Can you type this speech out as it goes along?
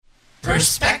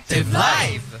Perspective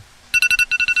Live!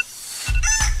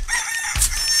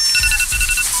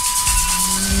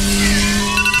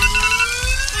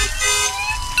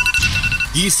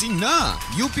 Gising na,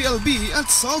 UPLB at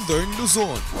Southern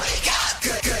Luzon. Wake up!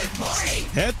 Good morning!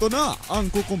 Heto na ang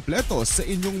kukumpleto sa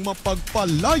inyong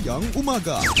mapagpalayang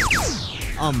umaga.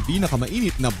 Ang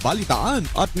pinakamainit na balitaan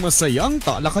at masayang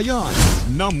talakayan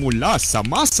na mula sa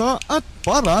masa at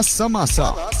para sa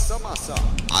masa.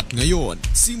 At ngayon,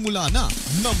 simula na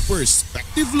ng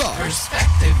Perspective Live.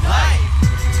 Perspective Live!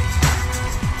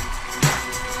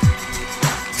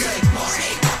 Good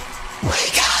morning!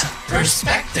 Wake up!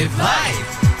 Perspective Live!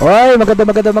 Oy,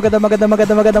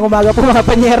 magandang umaga po mga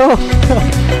panyero.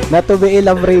 Not to be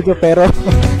Love Radio pero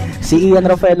si Ian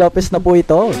Rafael Lopez na po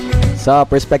ito sa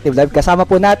Perspective Live. Kasama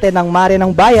po natin ang Mare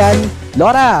ng Bayan,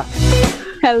 Laura.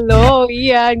 Hello,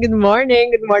 Ian. Good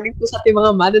morning. Good morning po sa ating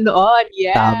mga manonood.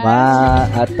 Yes. Tama.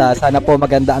 At sana po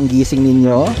maganda ang gising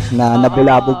ninyo na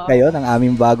nabulabog kayo ng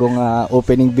aming bagong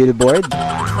opening billboard.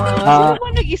 Sino ba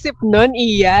nag-isip nun,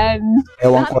 Ian?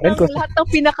 Ewan ko rin. Lahat ng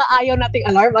pinakaayaw nating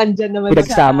alarm, andyan naman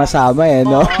Pinagsama-sama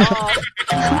no?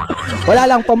 Wala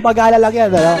lang, pampagala lang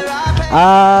yan. Ano?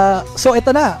 So ito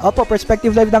na. Opo,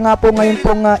 Perspective Live na nga po ngayon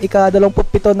pong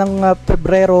ika-27 ng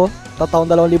Pebrero taong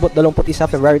 2021,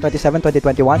 February 27,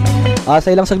 2021. Sa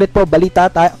ilang saglit po, balita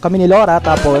kami ni Laura,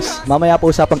 tapos mamaya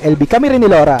po usapang LB. Kami rin ni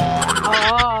Laura.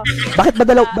 Bakit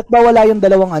ba wala yung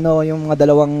dalawang yung mga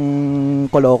dalawang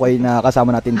kolokoy na kasama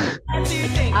natin?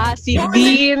 Si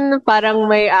Dean, parang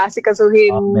may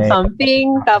asikasuhin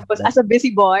something, tapos as a busy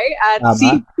boy, at si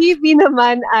PB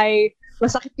naman ay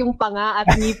masakit yung panga at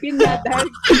ngipin na dahil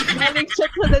galing siya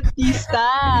sa dentista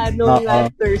noong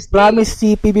last Thursday. Promise,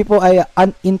 si PB po ay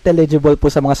unintelligible po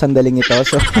sa mga sandaling ito.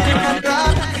 So,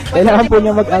 kailangan po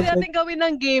niya mag-answer. Pwede natin gawin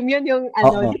ng game yun, yung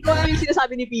di ko yung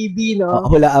sinasabi ni PB, no?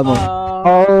 Hulaan mo.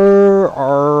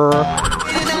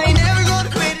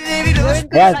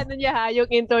 Ayan. Ano niya ha,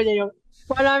 yung intro niya, yung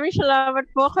maraming salamat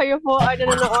po. Kayo po ay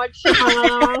nanonood sa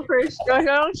mga first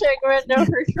segment ng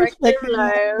Perspective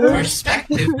Live.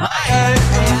 Perspective Live!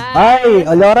 Ay,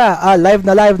 Laura, live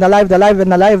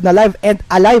and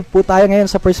alive po tayo ngayon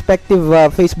sa Perspective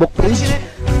Facebook page.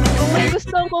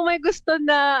 Kung may gusto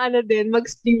na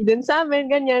mag-stream din sa amin,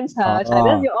 ganyan sa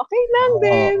channel nyo, okay lang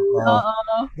din.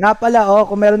 Nga pala,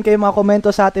 kung meron kayong mga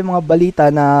komento sa ating mga balita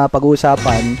na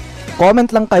pag-uusapan, comment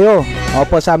lang kayo.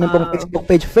 Opo, sa amin pong Facebook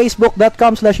page,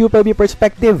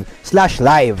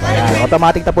 facebook.com/upbperspective/live. Ayan,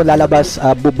 automatic na po lalabas,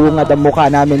 bubungad ang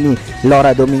mukha namin ni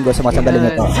Laura Domingo sa mga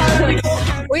sandaling ito.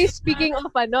 Uy, speaking of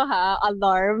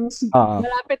alarms,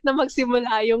 malapit na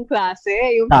magsimula yung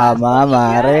klase. Tama,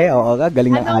 Mare. Oo ka,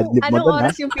 galing ng adlib mo doon. Anong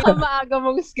oras yung pinamaaga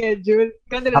mong schedule?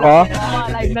 Kasi ako?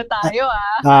 live na tayo,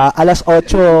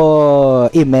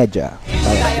 8:30.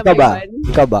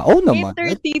 Ikaw ba? Oo naman.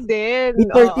 8:30 din.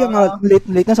 8:30 yung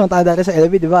late na. Samantala dati sa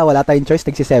LV, di ba? Wala tayong choice.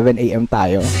 Nagsi 7 a.m.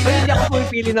 tayo. Ay, hindi ako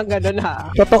pumipili ng ganun, ha?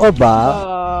 Totoo ba?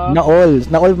 Na all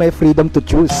may freedom to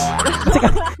choose. Kasi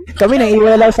kami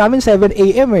naiiwala lang sa amin 7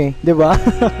 a.m. Di ba?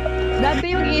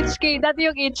 Dati yung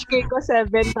HK ko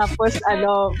 7, tapos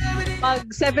pag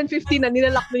 7:50 na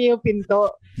nilalak na niya yung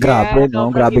pinto. Grabe, no?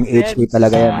 Grabing HK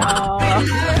talaga yan.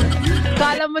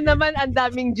 Kala mo naman ang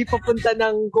daming jeep papunta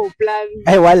ng GoPlan.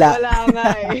 Ay, wala. Wala nga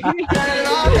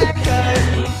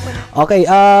Okay,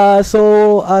 so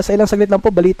sa ilang saglit lang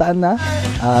po, balitaan na.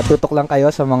 Tutok lang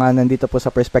kayo sa mga nandito po sa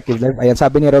Perspective Live. Ayan,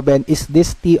 sabi ni Ruben, is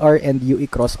this TR and UE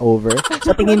crossover?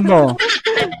 Sa tingin mo,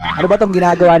 ano ba tong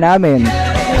ginagawa namin?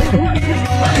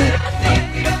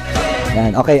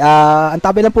 Yan, okay,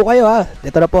 antabi lang po kayo ha.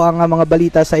 Ito na po ang mga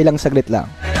balita sa ilang saglit lang.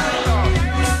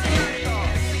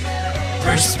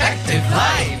 Perspective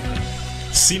Live!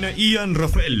 Sina Ian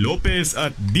Rafael Lopez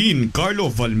at Dean Carlo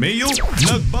Valmeo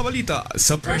nagbabalita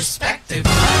sa Perspective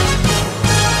Live!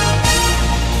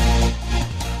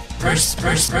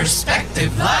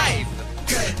 Perspective Live!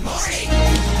 Good morning!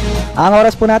 Ang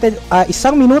oras po natin, 1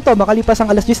 minuto makalipas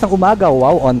ang alas 10 ng umaga.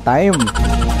 Wow, on time.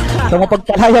 So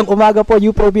mapagpalayang umaga po,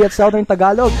 UPLB at Southern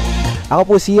Tagalog. Ako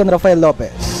po si Ian Rafael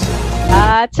Lopez.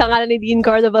 At sa ngalan ni Dean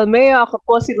Carlo Valmeo, ako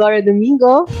po si Laura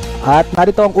Domingo. At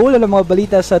narito ang ulo ng mga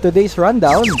balita sa today's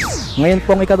rundown. Ngayon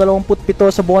pong ika-27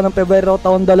 sa buwan ng Pebrero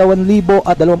taon 2021,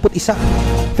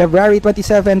 February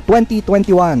 27,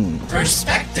 2021.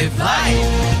 Perspective Live!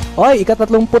 Oy,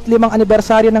 ika-35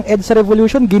 anibersaryo ng EDSA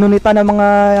Revolution, ginunita ng mga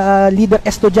leader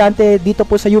estudyante dito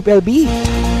po sa UPLB.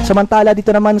 Samantala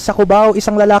dito naman sa Cubao,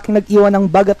 isang lalaking nag-iwan ng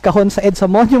bag at kahon sa EDSA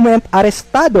Monument,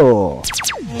 arestado.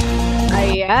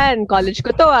 Ayan, college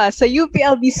ko to Sa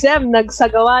UPLB SEM,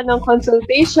 nagsagawa ng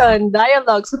consultation,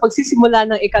 dialogue sa pagsisimula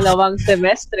ng ikalawang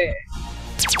semestre.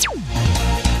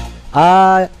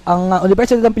 Ang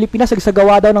Universidad ng Pilipinas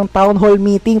nagsagawa daw ng town hall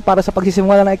meeting para sa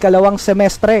pagsisimula ng ikalawang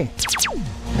semestre.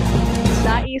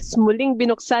 Nais muling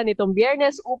binuksan itong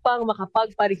Biyernes upang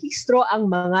makapagparehistro ang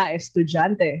mga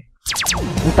estudyante.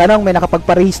 Ang tanong, may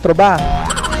nakapagparehistro ba?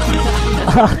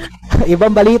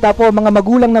 Ibang balita po, mga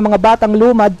magulang ng mga batang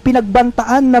lumad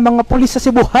pinagbantaan ng mga pulis sa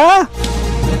Cebu. Ha?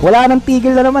 Wala nang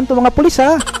tigil na naman itong mga pulis,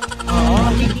 ha?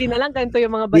 Weekly na lang, ganito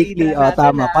yung mga balita Weekly, natin.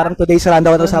 tama. Parang today's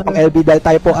rundown ng usapang LB dahil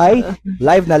tayo po ay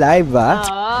live na live, ha?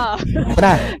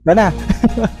 Ito na.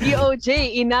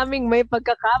 DOJ, inaming may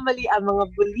pagkakamali ang mga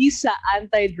pulis sa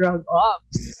anti-drug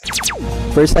ops.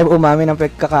 First time umamin ng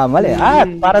pagkakamali. At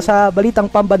para sa balitang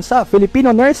pambansa,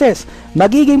 Filipino nurses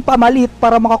magiging pamalit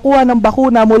para makakuha ng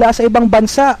bakuna mula sa ibang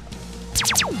bansa.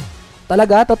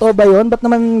 Talaga? Totoo ba yun? Ba't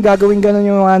naman gagawin ganun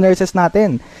yung mga nurses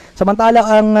natin? Samantala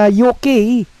ang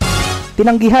UK,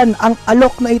 tinanggihan ang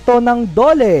alok na ito ng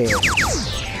DOLE.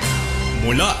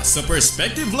 Mula sa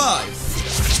Perspective Live,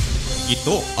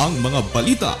 ito ang mga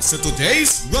balita sa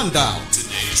Today's Rundown.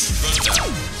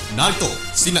 Narito,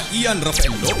 sina Ian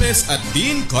Rafael Lopez at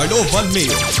Dean Carlo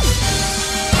Valmeo.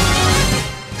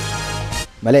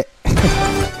 Mali.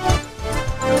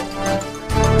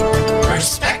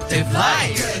 Perspective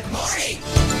Live. Good morning.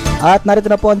 At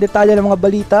narito na po ang detalye ng mga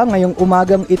balita ngayong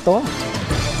umagang ito.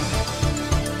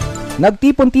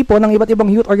 Nagtipon-tipon ng iba't ibang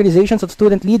youth organizations at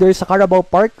student leaders sa Carabao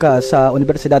Park sa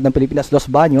Universidad ng Pilipinas, Los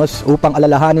Baños upang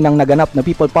alalahanin ang naganap na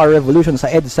People Power Revolution sa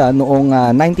EDSA noong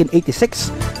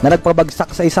 1986 na nagpabagsak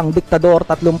sa isang diktador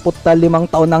 35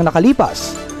 taon nang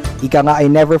nakalipas. Ika nga ay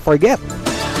never forget.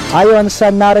 Ayon sa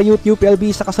Nara Youth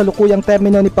UPLB sa kasalukuyang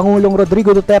termino ni Pangulong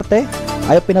Rodrigo Duterte,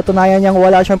 ay pinatunayan niyang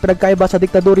wala siyang pinagkaiba sa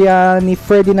diktadorya ni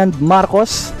Ferdinand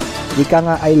Marcos. Ika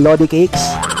nga ay Lodi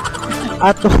Cakes.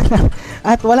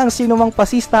 At walang sinumang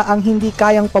pasista ang hindi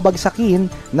kayang pabagsakin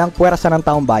ng puwersa ng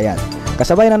taong bayan.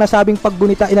 Kasabay na nasabing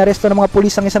paggunita, inaresto ng mga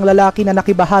pulis ang isang lalaki na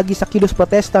nakibahagi sa kilos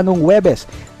protesta noong Huwebes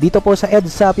dito po sa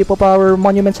EDSA People Power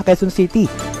Monument sa Quezon City.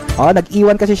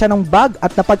 Nag-iwan kasi siya ng bag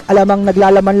at napag-alamang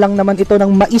naglalaman lang naman ito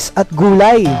ng mais at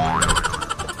gulay.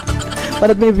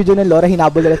 Panood mo yung video ng Laura,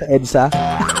 hinabol nila sa EDSA?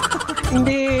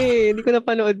 Hindi ko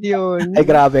napanood yun. Ay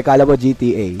grabe, kala mo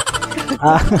GTA.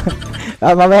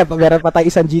 Mamaya, meron pa tayo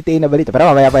isang GTA na balita, pero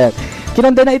mamaya pa yan.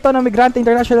 Kinonde na ito ng Migrante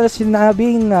International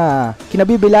sinabing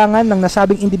kinabibilangan ng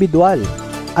nasabing individual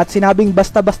at sinabing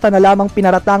basta-basta na lamang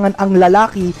pinaratangan ang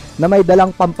lalaki na may dalang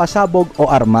pampasabog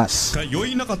o armas.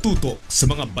 Kayo'y nakatutok sa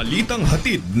mga balitang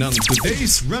hatid ng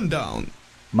Today's Rundown.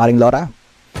 Maring Laura?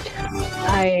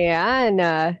 Ayan.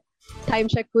 Time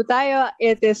check po tayo.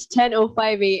 It is 10:05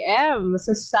 a.m.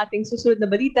 Sa ating susunod na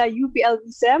balita,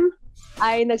 UPLB-SEM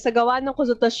ay nagsagawa ng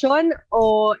konsultasyon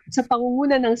o sa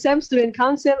pangunguna ng SEM Student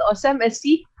Council o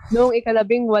SEM-SC noong 18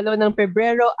 ng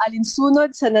Pebrero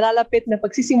alinsunod sa nalalapit na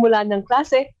pagsisimula ng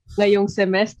klase ngayong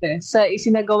semestre. Sa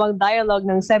isinagawang dialogue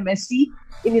ng SEM-SC,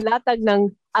 inilatag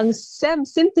ng ang SEM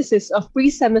Synthesis of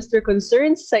Pre-Semester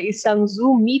Concerns sa isang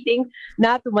Zoom meeting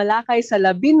na tumalakay sa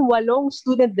 18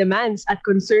 student demands at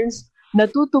concerns na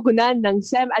tutugunan ng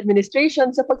SEM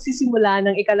Administration sa pagsisimula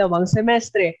ng ikalawang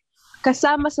semestre.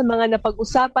 Kasama sa mga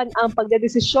napag-usapan ang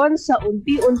pagdedesisyon sa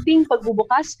unti-unting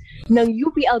pagbubukas ng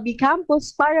UPLB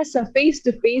campus para sa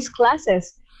face-to-face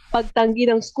classes, pagtanggi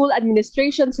ng school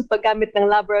administration sa paggamit ng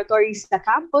laboratories sa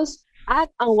campus, at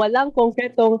ang walang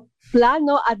konkretong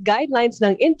plano at guidelines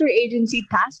ng Interagency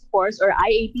Task Force or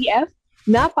IATF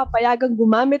na papayagang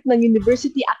gumamit ng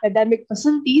university academic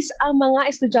facilities ang mga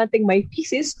estudyanteng may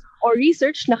thesis o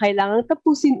research na kailangang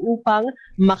tapusin upang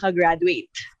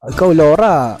makagraduate. Ikaw,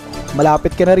 Laura,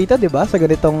 malapit ka na rito, di ba? Sa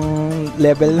ganitong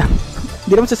level na.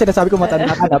 Hindi naman sa sinasabi ko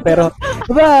matanda ka na, pero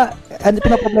di ba,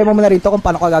 pinaproblema mo na rito kung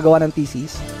paano ka gagawa ng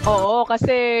thesis? Oo, kasi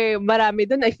marami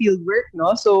doon ay fieldwork,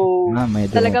 no? So,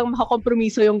 talagang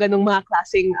makakompromiso yung ganung mga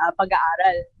klaseng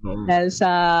pag-aaral. Dahil sa,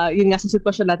 yun nga sa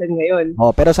sitwasyon natin ngayon.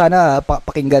 Pero sana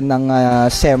pakinggan ng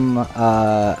SEM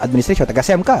administration,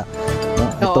 taga-SEM ka.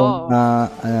 Itong,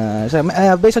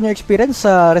 based on your experience,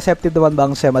 receptive naman ba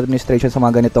ang SEM administration sa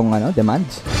mga ganitong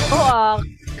demands? Oo,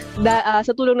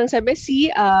 sa tulong ng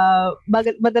SEM-SC,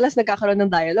 madalas nagkakaroon ng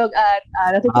dialogue at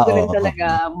natutunan rin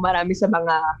talaga marami sa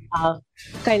mga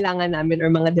kailangan namin or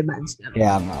mga demands namin.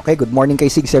 Kaya okay, good morning kay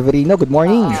Sig Severino. Good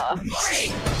morning.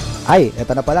 Ay,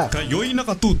 eto na pala. Kayo'y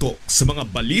nakatutok sa mga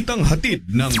balitang hatid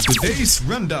ng Today's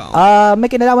Rundown. May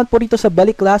kinalaman po rito sa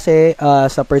balik klase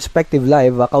sa Perspective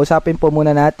Live. Kausapin po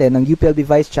muna natin ng UPLB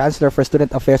Vice Chancellor for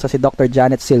Student Affairs si Dr.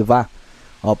 Janet Silva.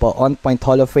 Opo, On Point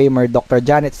Hall of Famer Dr.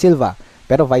 Janet Silva.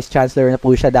 Pero Vice Chancellor na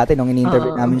po siya dati nung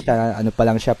ini-interview namin siya, pa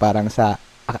lang siya parang sa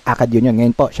ACAD yun.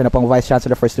 Ngayon po, siya na pong Vice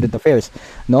Chancellor for Student Affairs,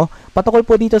 no? Patungkol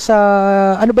po dito sa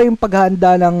ano ba yung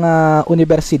paghahanda ng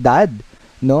universidad,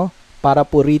 no? Para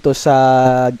po rito sa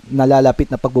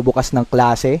nalalapit na pagbubukas ng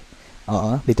klase.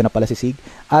 Oo, dito na pala si Sig.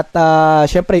 At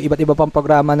syempre, iba't iba pang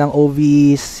programa ng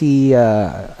OVC,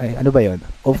 ano ba yun?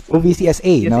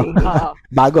 OVCSA, no?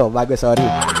 bago, sorry.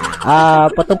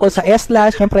 Patungkol sa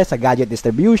SLAS, syempre sa gadget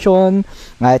distribution,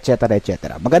 etc.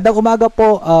 Magandang umaga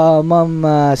po, Ma'am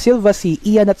Silva, si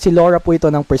Ian at si Laura po ito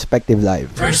ng Perspective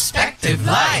Live. Perspective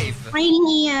Live! Morning,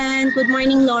 Ian. Good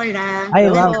morning, Laura. Ay,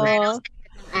 ma'am.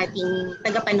 Ating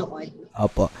tagapanood.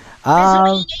 Opo.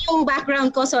 So, yung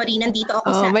background ko, sorry, nandito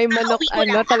ako sa... May manok,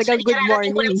 talagang good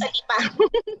morning.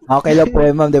 Okay lang po,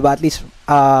 ma'am, diba? At least,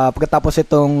 pagkatapos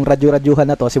itong radyo-radyuhan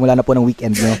na to, simula na po ng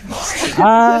weekend, no?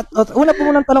 Una po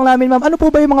munang tanong namin, ma'am, ano po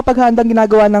ba yung mga paghahandang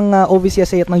ginagawa ng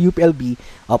OVCSA at ng UPLB?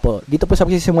 Opo, dito po sa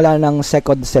pagsisimula ng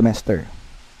second semester.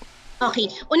 Okay.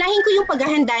 Unahin ko yung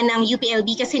paghahanda ng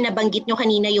UPLB kasi nabanggit nyo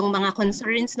kanina yung mga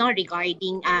concerns, no,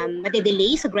 regarding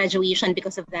madedelay sa graduation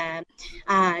because of the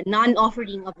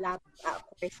non-offering of lab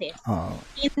courses.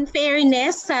 In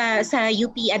fairness sa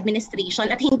UP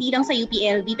administration at hindi lang sa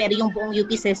UPLB pero yung buong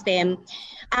UP system,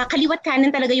 kaliwat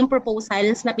kanan talaga yung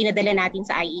proposals na pinadala natin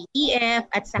sa IATF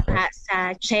at saka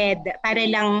sa CHED para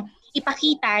lang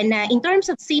ipakita na in terms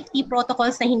of safety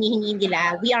protocols na hinihingi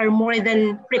nila, we are more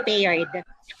than prepared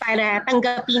para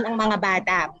tanggapin ang mga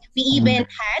bata. We even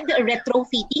had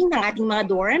retrofitting ng ating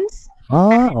mga dorms.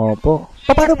 Opo.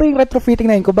 Paano po yung retrofitting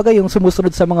na yun? Kumbaga yung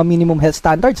sumusunod sa mga minimum health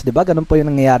standards, di ba? Ganun po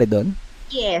yung nangyayari doon?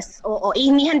 Yes, oo.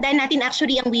 Inihanda natin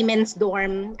actually ang women's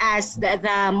dorm as the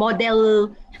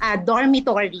model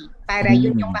dormitory para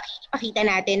yun yung makikita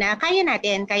natin na kaya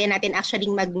natin actually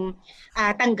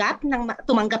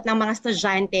tumanggap ng mga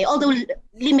estudyante, although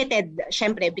limited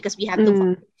syempre because we have to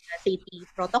follow safety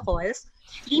protocols.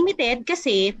 Limited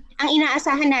kasi ang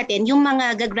inaasahan natin yung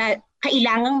mga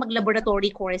kailangang mag-laboratory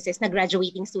courses na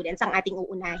graduating students ang ating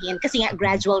uunahin kasi nga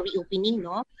gradual reopening,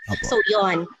 no? Opo. So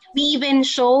yon. We even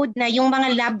showed na yung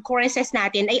mga lab courses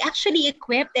natin ay actually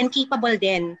equipped and capable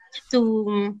din to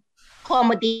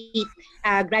accommodate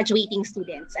graduating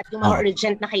students at yung mga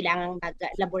urgent na kailangang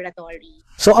mag-laboratory.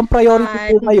 So ang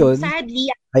priority po ngayon...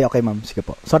 Sadly... Ay, okay ma'am. Sige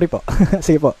po. Sorry po.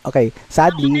 Sige po. Okay.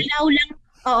 Sadly...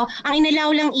 Ang inalaw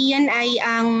lang iyan ay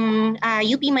ang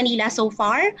UP Manila so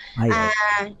far.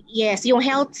 Yes, yung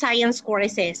health science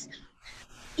courses.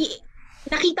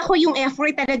 Nakita ko yung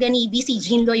effort talaga ni BC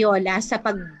Jean Loyola sa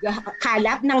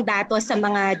pagkalap ng datos sa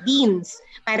mga deans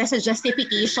para sa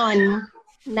justification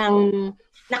ng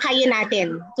na kaya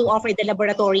natin to offer the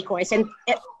laboratory course and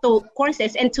to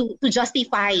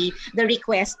justify the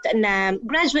request na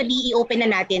gradually i-open na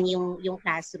natin yung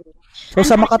classroom. So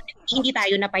sa hindi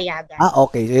tayo napayagan.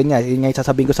 Okay. Yun nga yung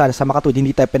sasabihin ko sana sa Makatwid,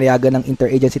 hindi tayo pinayagan ng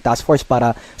interagency task force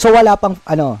para wala pang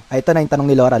ito na yung tanong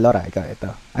ni Laura, ikaw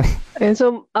ito. And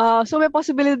so may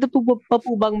possibility pa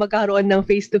po bang magkaroon ng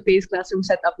face-to-face classroom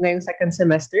setup ngayong second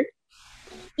semester?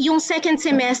 Yung second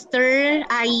semester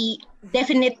ay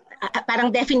parang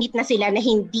definite na sila na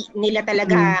hindi nila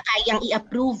talaga kayang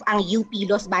i-approve ang UP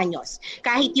Los Baños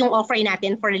kahit yung offer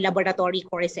natin for laboratory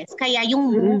courses. Kaya yung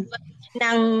move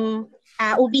ng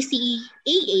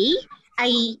OVCAA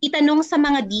ay itanong sa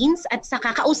mga deans at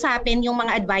saka kausapin yung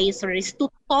mga advisors to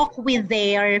talk with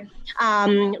their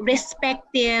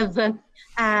respective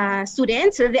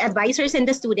students, the advisors and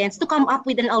the students to come up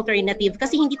with an alternative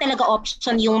kasi hindi talaga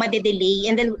option yung madedelay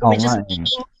and then we're just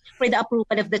waiting for the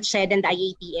approval of the CHED and the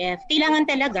IATF. Kailangan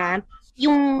talaga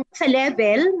yung sa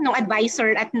level ng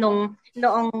advisor at noong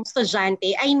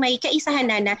estudyante ay may kaisahan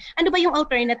na ano ba yung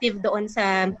alternative doon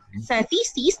sa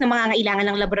thesis na mga kailangan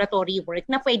ng laboratory work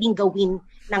na pwedeng gawin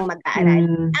ng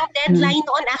mag-aaral. Ang deadline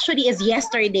noon actually is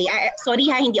yesterday. Sorry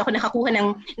hindi ako nakakuha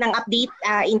ng update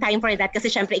in time for that kasi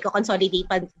syempre i-consolidate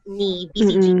pa ni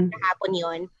BCG kahapon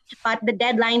yon. But the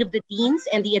deadline of the deans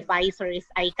and the advisors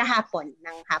ay kahapon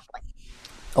ng hapon.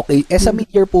 Okay, sa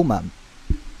mid-year po, ma'am.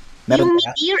 Yung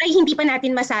mid-year ay hindi pa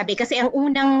natin masabi kasi ang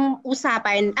unang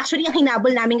usapan, actually ang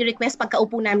hinabol naming request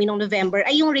pagkaupo namin noong November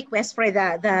ay yung request for the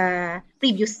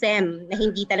previous SEM na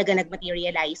hindi talaga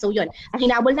nag-materialize. So yun, ang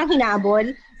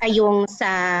hinabol ay yung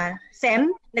sa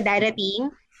SEM na darating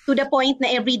to the point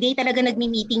na everyday talaga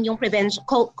nagmi-meeting yung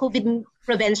COVID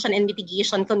Prevention and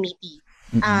Mitigation Committee.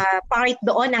 Part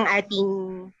doon ang ating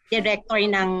director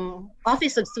ng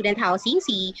Office of Student Housing,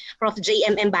 si Prof.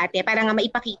 J.M. Embate, para nga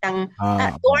maipakitang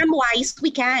dorm-wise, we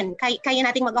can. Kaya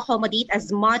nating mag-accommodate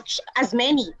as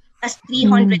many as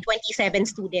 327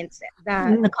 students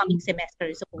the coming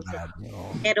semester, supposedly.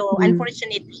 Pero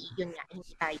unfortunately, yun nga,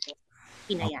 hindi tayo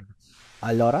pinaya.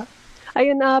 Laura?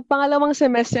 Ayun, pangalawang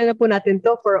semester na po natin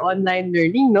to for online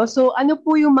learning, no? So, ano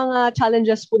po yung mga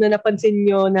challenges po na napansin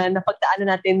nyo na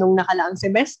napagdaanan natin nung nakalaang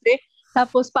semestre?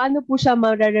 Tapos, paano po siya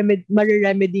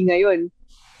ma-remedy ngayon?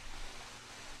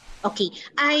 Okay.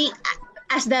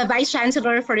 As the Vice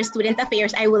Chancellor for Student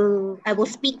Affairs, I will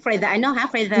speak for the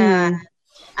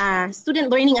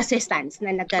student learning assistance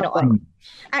na nagkaroon.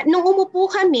 Nung umupo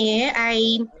kami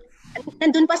ay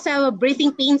nandun pa sa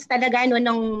breathing pains talaga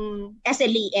ng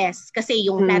SLAS kasi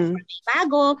yung platform ay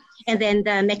bago and then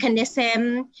the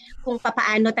mechanism kung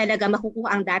papaano talaga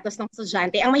makukuha ang datos ng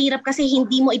estudyante. Ang mahirap kasi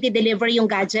hindi mo i-deliver yung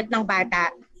gadget ng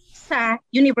bata sa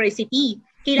university.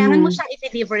 Kailangan mo siyang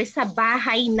i-deliver sa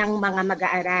bahay ng mga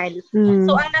mag-aaral.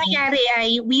 So ang nangyari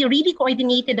ay we really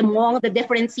coordinated among the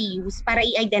different CUs para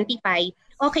i-identify,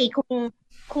 okay, kung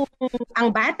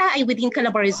ang bata ay within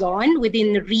Calabarzon,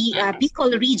 within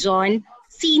Bicol region,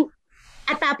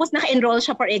 at tapos naka-enroll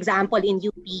siya for example in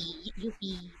UP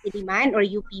Diliman or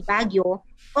UP Baguio,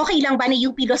 okay lang ba na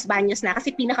UP Los Baños na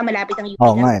kasi pinakamalapit ang UP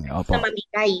na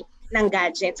mamigay ng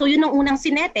gadget. So yun ang unang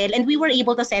sinetel and we were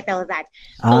able to settle that.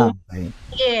 So,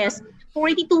 yes,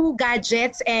 42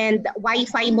 gadgets and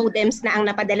Wi-Fi modems na ang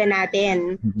napadala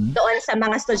natin doon sa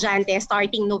mga estudyante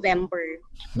starting November.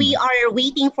 We are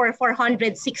waiting for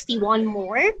 461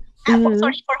 more,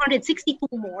 462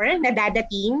 more na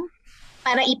dadating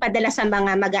para ipadala sa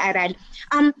mga mag-aaral.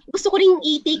 Gusto ko rin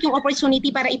i-take yung opportunity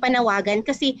para ipanawagan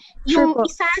kasi yung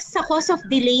isa sa cause of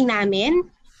delay namin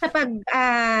sa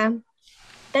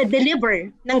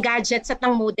deliver ng gadgets at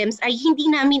ng modems ay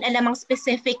hindi namin alam ang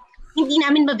specific, hindi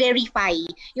namin ma-verify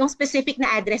yung specific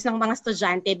na address ng mga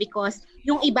estudyante because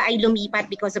yung iba ay lumipat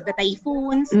because of the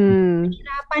typhoons.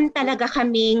 Nahirapan talaga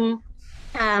kaming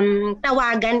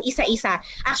tawagan isa-isa.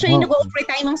 Actually,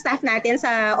 nag-overtime ang staff natin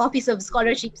sa Office of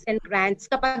Scholarships and Grants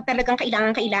kapag talagang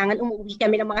kailangan umuwi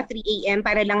kami ng mga 3 a.m.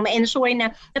 para lang ma-ensure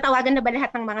na natawagan na ba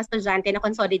lahat ng mga estudyante, na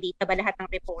consolidate na ba lahat ng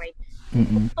report.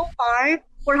 So far,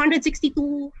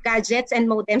 462 gadgets and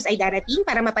modems ay darating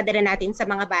para mapadala natin sa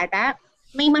mga bata.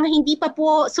 May mga hindi pa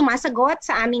po sumasagot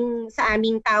sa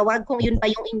aming tawag kung yun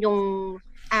pa yung inyong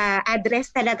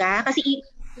address talaga kasi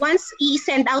once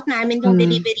i-send out namin yung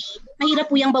delivery,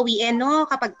 mahirap po yung bawiin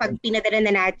kapag pinadala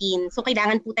na natin. So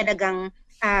kailangan po talagang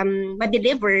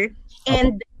ma-deliver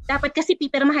and dapat kasi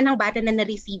pipirmahan ng bata na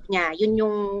na-receive niya. Yun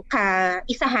yung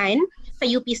kaisahan sa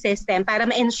UP system para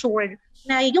ma-ensure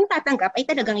na yung tatanggap ay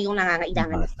talagang yung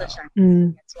nangangailangan na estudyante.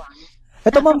 That's one.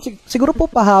 Ito ma'am, siguro po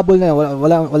pahabol na,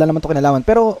 wala naman to kinalaman.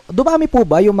 Pero dumami po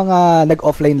ba yung mga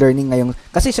nag-offline learning ngayon?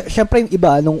 Kasi syempre yung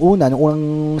iba, nung unang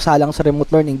salang sa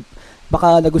remote learning,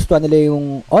 baka nagustuhan nila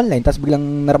yung online, tapos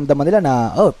biglang naramdaman nila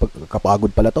na, kapagod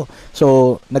pala to.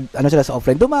 So, sila sa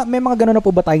offline. May mga ganun na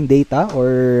po ba tayong data?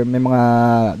 Or may mga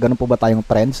ganun po ba tayong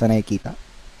trends na nakikita?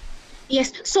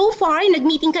 Yes, so far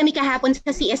nag-meeting kami kahapon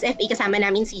sa CSFA kasama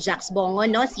namin si Jax Bongo,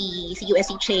 si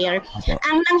USC Chair. Okay.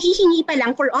 Ang nanghihingi pa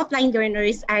lang for offline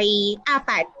learners ay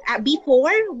 4.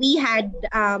 Before we had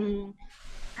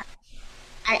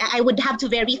I would have to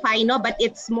verify but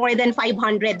it's more than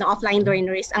 500 na offline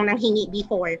learners ang nanghingi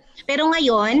before. Pero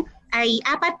ngayon ay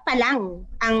 4 pa lang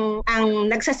ang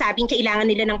nagsasabing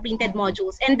kailangan nila ng printed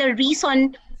modules and the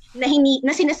reason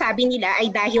na sinasabi nila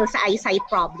ay dahil sa eyesight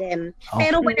problem.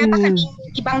 Pero wala pa kaming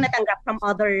ibang natanggap from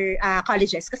other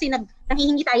colleges kasi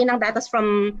nanghihingi tayo ng datos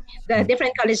from the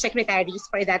different college secretaries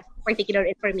for that particular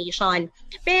information.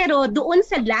 Pero doon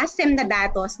sa last sem na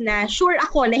datos na sure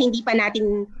ako na hindi pa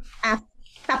natin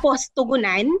tapos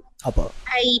tugunan,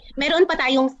 ay meron pa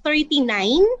tayong 39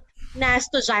 na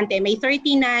estudyante. May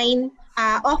 39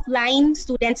 offline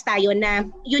students tayo na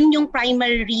yun yung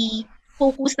primary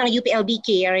focus ng UPLB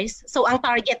Cares. So ang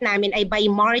target namin ay by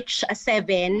March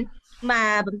 7,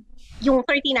 yung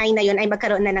 39 na yun ay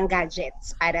magkaroon na ng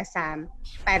gadgets para sa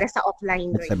offline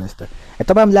learning. Semester.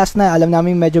 Ito ma'am, last na, alam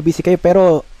namin medyo busy kayo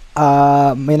pero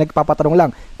may nagpapatanong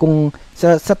lang kung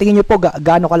sa tingin niyo po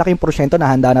gaano kalaking porsyento na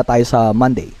handa na tayo sa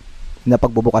Monday na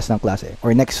pagbubukas ng klase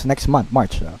or next month,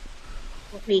 March.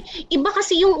 Okay. Iba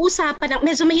kasi yung usapan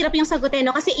medyo mahirap yung sagutin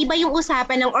kasi iba yung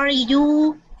usapan ng are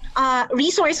you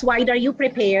resource-wise, are you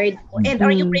prepared? And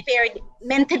are you prepared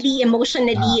mentally,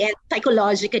 emotionally, and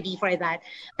psychologically for that?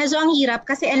 Medyo ang hirap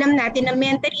kasi alam natin na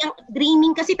mentally, ang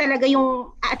draining kasi talaga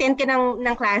yung attend ka ng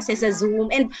classes sa Zoom.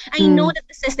 And I know that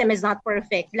the system is not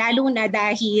perfect, lalo na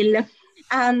dahil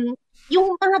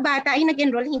yung mga bata ay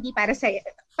nag-enroll hindi para sa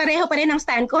pareho pa rin ang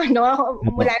stand ko,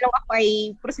 mula nung ako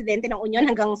ay presidente ng Union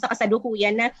hanggang sa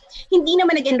kasalukuyan na hindi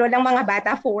naman nag-enroll ang mga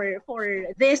bata for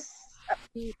this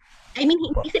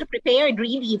hindi sila prepared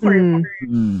really for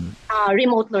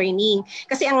remote learning.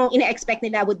 Kasi ang ina-expect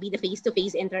nila would be the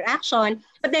face-to-face interaction.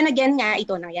 But then again nga,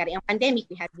 ito nangyari ang pandemic.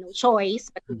 We had no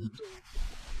choice but to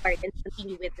start and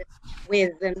continue with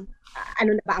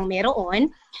ano na ba ang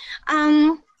meron.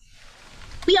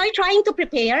 We are trying to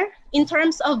prepare in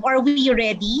terms of, are we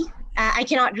ready? I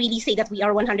cannot really say that we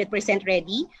are 100%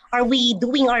 ready. Are we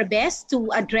doing our best to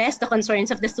address the concerns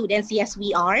of the students? Yes,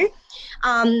 we are.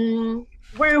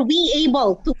 Were we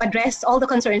able to address all the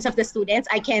concerns of the students?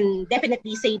 I can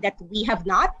definitely say that we have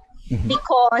not,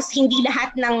 because hindi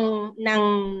lahat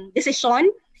ng desisyon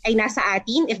ay nasa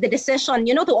atin. If the decision,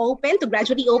 to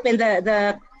gradually open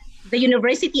the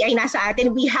university ay nasa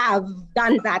atin, we have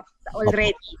done that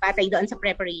already, patay doon sa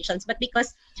preparations. But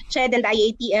because CHED and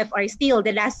IATF are still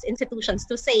the last institutions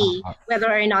to say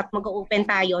whether or not mag-open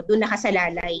tayo, doon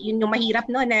nakasalalay. Yun yung mahirap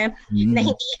no, na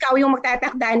hindi ikaw yung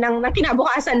magtatakda ng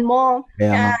kinabukasan mo.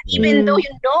 Even though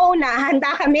you know na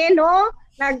handa kami, no?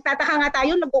 Nagtataka nga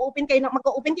tayo, mag-open kayo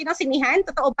ng sinihan.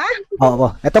 Totoo ba?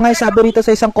 Oo. Ito nga yung sabi rito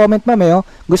sa isang comment, ma'am,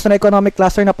 gusto na economic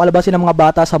cluster na palabasin ng mga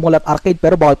bata sa mall at arcade,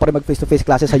 pero bawal pa rin mag-face-to-face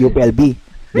classes sa UPLB.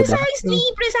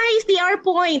 Precisely our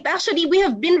point. Actually, we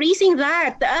have been raising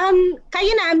that.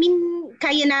 Kaya naming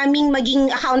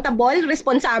maging accountable,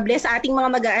 responsable sa ating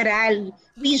mga mag-aaral.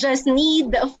 We just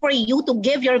need for you to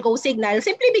give your go signal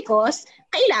simply because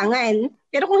kailangan.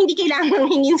 Pero kung hindi kailangan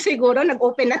hingin, siguro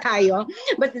nag-open na tayo.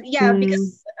 But yeah,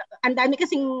 because ang dami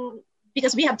because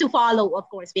we have to follow, of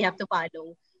course, we have to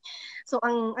follow. So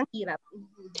ang hirap.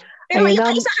 Pero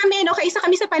kaisa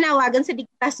kami sa panawagan sa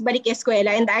Ligtas Balik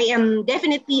Eskwela, and I am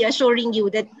definitely assuring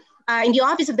you that in the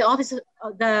office of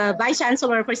the Vice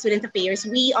Chancellor for Student Affairs,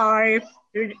 we are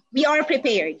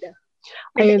prepared.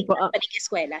 Ayun po. Balik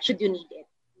Eskwela, should you need it.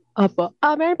 Opo.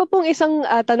 Meron pa pong isang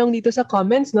tanong dito sa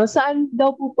comments, no? Saan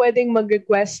daw po pwedeng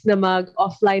mag-request na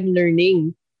mag-offline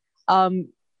learning?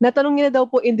 Natanong nila daw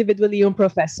po individually yung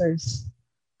professors.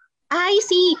 I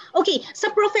see. Okay, sa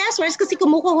professors, kasi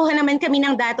kumukuha naman kami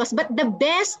ng datos, but the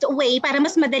best way para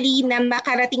mas madali na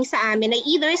makarating sa amin ay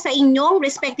either sa inyong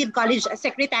respective college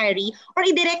secretary or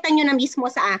idirekta nyo na mismo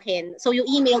sa akin. So yung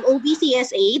email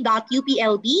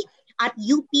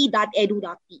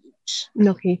ovcsa.uplb@up.edu.ph.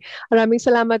 Okay. Maraming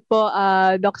salamat po,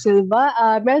 Doc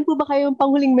Silva. Meron po ba kayong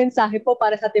panghuling mensahe po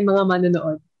para sa ating mga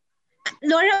manonood?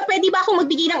 Laura, pwede ba akong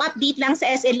magbigay ng update lang sa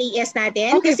SLAS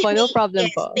natin? Okay po, no problem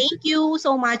po. Thank you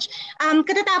so much.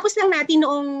 Katatapos lang natin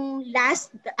noong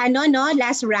last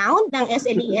round ng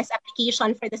SLAS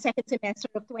application for the second semester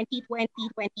of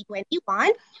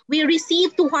 2020-2021. We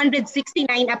received 269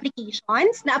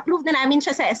 applications. Na-approve na namin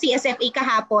siya sa CSFA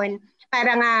kahapon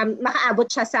para nga makaabot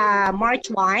siya sa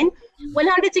March 1.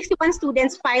 161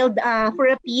 students filed for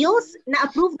appeals.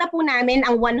 Na-approve na po namin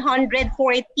ang 140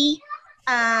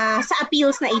 sa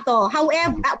appeals na ito.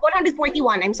 However,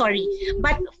 141, I'm sorry.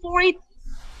 But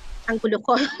ang kulo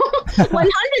ko,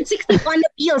 161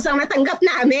 appeals ang natanggap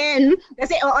namin.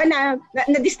 Kasi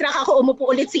na-distract ako,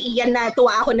 umupo ulit si Ian, na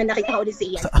tuwa ako na nakita ulit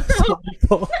si Ian.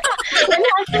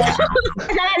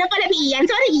 Kasalanan pala ni Ian.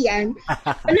 Sorry, Ian.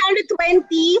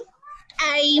 120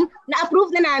 ay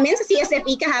na-approve na namin sa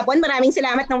CSFA kahapon. Maraming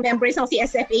salamat ng members ng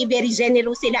CSFA. Very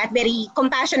generous sila at very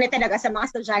compassionate talaga sa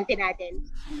mga estudyante natin.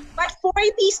 But 40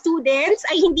 students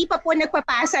ay hindi pa po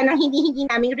nagpapasa ng hindi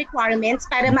naming requirements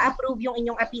para ma-approve yung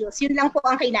inyong appeals. Yun lang po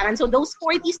ang kailangan. So those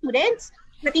 40 students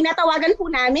na tinatawagan po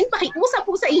namin, pakiusap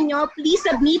po sa inyo, please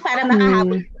submit para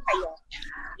makahabol po kayo.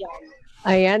 Yan.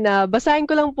 Ayan, basahin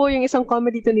ko lang po yung isang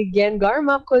comment dito ni Gian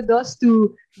Garma. Kudos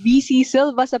to VC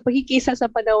Silva sa pagkikisa sa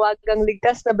panawagang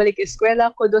Ligtas na Balik Eskwela.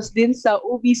 Kudos din sa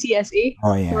OVCSA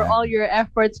for all your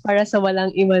efforts para sa walang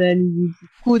iwanan.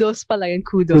 Kudos pala yun.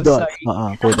 Kudos. Sorry.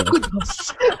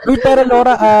 Kudos. Pero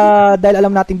Laura, dahil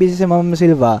alam natin busy si Ma'am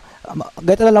Silva,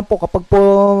 ganito na lang po, kapag po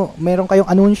meron kayong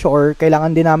anunsyo or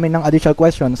kailangan din namin ng additional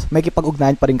questions, may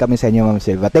kipag-ugnayan pa rin kami sa inyo, Ma'am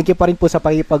Silva. Thank you pa rin po sa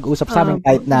pakipag-usap sa amin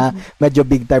kahit na medyo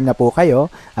big time na po kayo.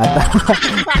 At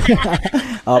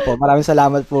opo, maraming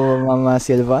salamat po, Ma'am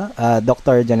Silva.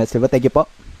 Dr. Janet Silva, thank you po.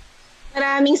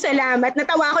 Maraming salamat.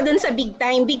 Natawa ako dun sa big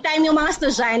time. Big time yung mga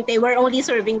estudyante. We're only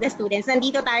serving the students.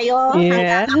 Nandito tayo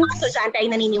hanggang ang mga estudyante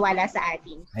ay naniniwala sa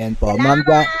atin. Ayan po.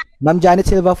 Ma'am Janet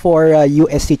Silva for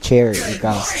USC Chair.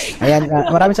 Ayan,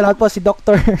 maraming salamat po si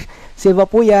Dr. Silva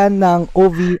po yan ng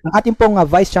OV, ang ating pong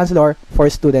Vice Chancellor for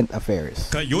Student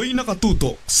Affairs. Kayo'y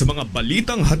nakatutok sa mga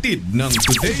balitang hatid ng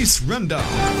Today's Rundown.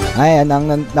 Ayan,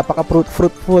 ang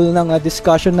napaka-fruitful ng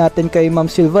discussion natin kay Ma'am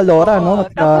Silva, Laura. No?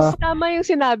 Tapos tama yung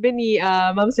sinabi ni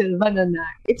Ma'am Silva na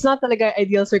it's not talaga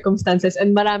ideal circumstances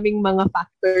and maraming mga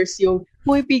factors yung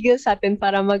pumipigil sa atin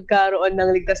para magkaroon ng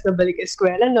ligtas na balik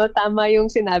eskwela, no? Tama yung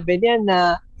sinabi niya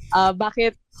na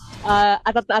bakit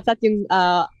atat na atat yung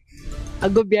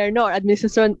gobyerno or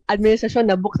administrasyon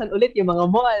na buksan ulit yung mga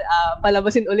mall,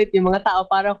 palabasin ulit yung mga tao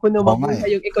para kuno mabuhay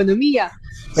yung ekonomiya.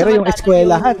 Pero yung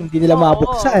eskwelahan, hindi nila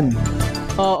mabuksan.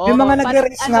 Oo. Yung mga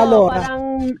nagre-raise nga, Laura. Parang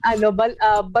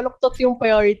baluktot yung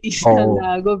priorities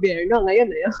ng gobyerno ngayon.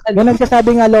 Yung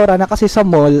nagsasabi nga, Laura, na kasi sa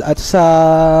mall at sa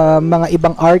mga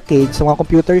ibang arcades, sa mga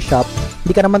computer shop,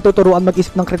 hindi ka naman tuturuan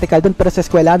mag-isip ng critical doon, pero sa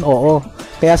eskwelahan, oo.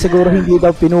 Kaya siguro hindi daw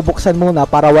pinubuksan muna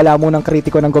para wala munang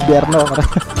kritiko ng gobyerno.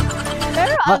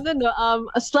 Pero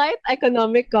a slight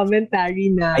economic commentary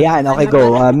na. Ayan, okay,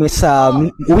 go. Miss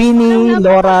Winnie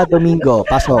Laura Domingo.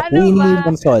 Pasok. Winnie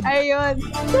Monsod. Ayun.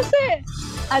 Kasi,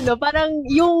 parang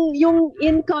yung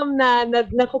income na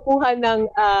nakukuha ng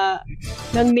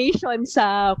nation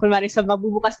sa, kunwari sa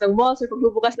magbubukas ng malls or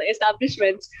pagbubukas ng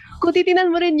establishments, kung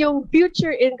titinan mo rin yung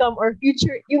future income or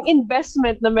yung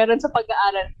investment na meron sa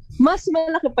pag-aaral, mas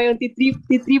malaki pa yung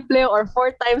triple or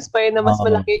 4 times pa yun na mas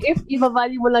malaki if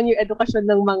i-value mo lang yung edukasyon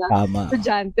ng mga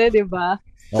estudyante, di ba?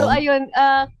 So, ayun,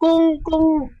 kung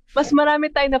mas marami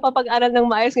tayong napapag-aral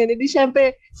ng maayos ngayon, hindi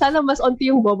syempre, sana mas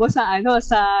onti yung bobo sa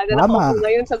nanakaupo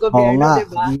ngayon sa gobyerno, di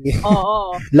ba?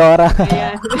 Oo. Laura,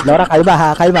 kalma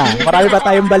ha, kalma. Marami pa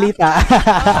tayong balita.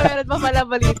 Meron pa pala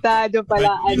balita, doon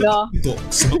pala,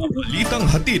 Sa mga balitang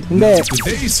hatid Hindi. ng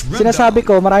today's rundown. Sinasabi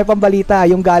ko, marami pang balita.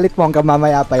 Yung galit mo hanggang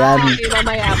mamaya pa yan.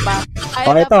 Mamaya pa.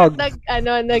 Okay, Tog.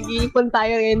 Nag-iipon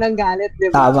tayo ngayon ng galit, di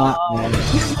ba? Tama.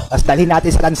 Tapos dalhin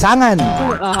natin sa lansangan.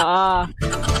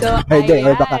 So,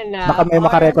 Baka may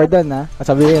makarecord doon, ha?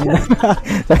 Sabihin.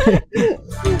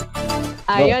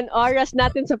 Ayun, oras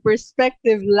natin sa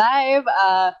Perspective Live.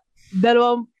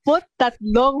 23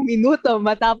 minuto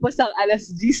matapos ang alas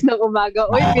 10 ng umaga.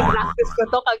 Uy, pinractice ko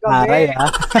to kagabi. Aray, ha?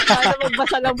 Paano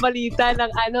magbasa ng balita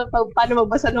ng paano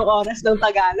magbasa ng oras ng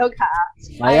Tagalog, ha?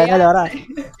 Ayan, Laura.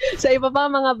 Sa iba pa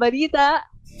mga balita,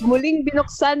 muling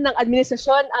binuksan ng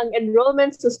administrasyon ang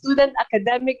enrollment sa Student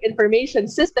Academic Information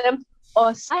System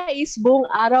o SAIS buong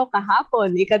araw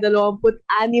kahapon, ika-26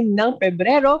 ng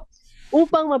Pebrero,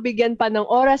 upang mabigyan pa ng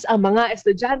oras ang mga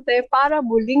estudyante para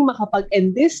muling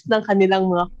makapag-enlist ng kanilang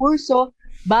mga kurso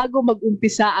bago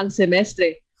mag-umpisa ang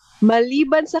semestre.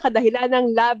 Maliban sa kadahilan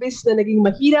ng labis na naging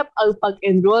mahirap ang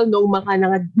pag-enroll noong mga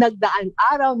nagdaang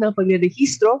araw ng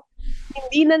pagrerehistro,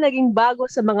 hindi na naging bago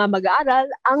sa mga mag-aaral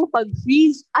ang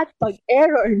pag-freeze at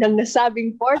pag-error ng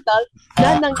nasabing portal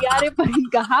na nangyari pa rin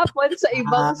kahapon sa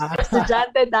ibang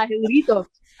estudyante dahil rito.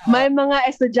 May mga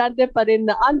estudyante pa rin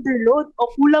na underload o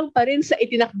kulang pa rin sa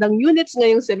itinakdang units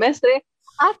ngayong semestre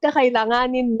at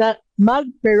kakailanganin na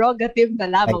mag-prerogative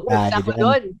na lamang. Ako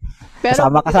doon.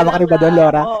 Kasama ka rin ba doon,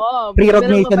 Laura? Oo.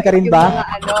 Pre-recognition ka rin ba?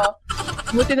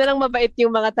 Buti na lang mabait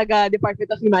yung mga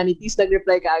taga-Department of Humanities,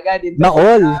 nag-reply ka agad. Na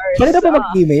all. Pwede na ba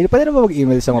mag-email? Pwede na ba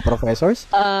mag-email sa mga professors?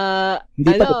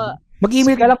 Hindi pa.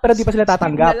 Mag-email ka lang pero di pa sila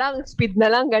tatanggap. Speed na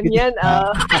lang, ganyan.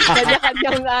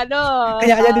 Kanya-kanyang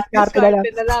Kanya-kanya discard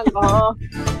na lang. Oo.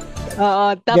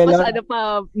 Tapos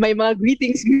may mga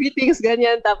greetings,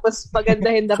 ganyan. Tapos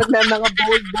pagandahin, dapat may mga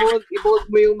bold, i-bold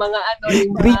mo yung mga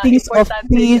yung mga greetings of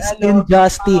peace and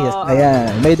justice.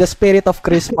 Ayan. May the spirit of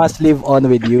Christmas live on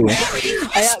with you.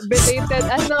 Ayan, belated,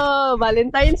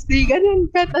 Valentine's Day, ganyan.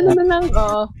 Kahit na lang,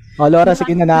 Laura,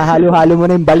 sige na, nahalo-halo mo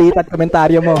na yung balita at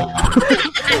komentaryo mo.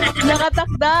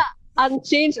 Nakatakda ang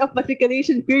change of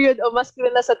matriculation period o mas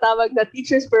kilala sa tawag na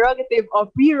Teacher's Prerogative o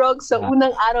PROG sa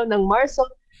unang araw ng Marso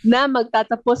na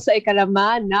magtatapos sa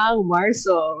ikalama ng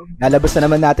Marso. Lalabas na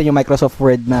naman natin yung Microsoft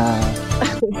Word na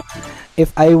if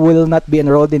I will not be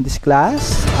enrolled in this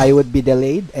class, I would be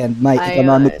delayed and my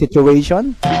economic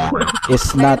situation is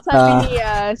not... Sabi ni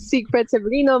Sigfred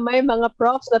Severino, may mga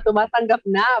profs na tumatanggap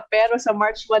na pero sa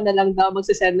March 1 na lang daw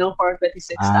magsisend ng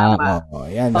 426. Tama.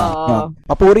 Yan.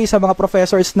 Papuri sa mga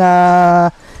professors na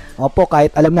kahit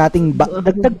alam nating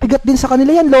dagdag din sa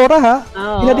kanila yan, Laura, ha?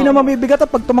 Hindi din naman may bigat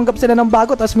pag tumanggap sila ng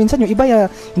bago tapos minsan yung iba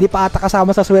hindi pa ata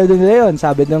kasama sa sweldo nila yun.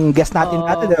 Sabi ng guest natin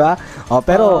di ba?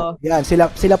 Pero yan,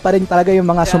 sila pa rin talaga yung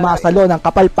mga sumasalo ng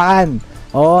kapalpakan.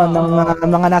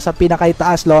 Ng mga nasa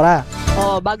pinakaitaas, Laura.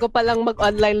 Bago pa lang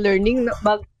mag-online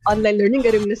learning,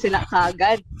 gawin na sila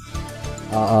kaagad.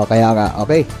 Kaya nga.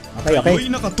 Okay. Kayo'y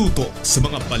nakatuto sa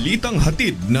mga balitang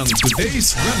hatid ng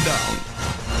today's rundown.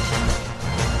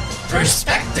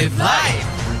 Perspective Live.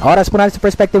 Oras po natin sa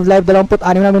Perspective Live, 26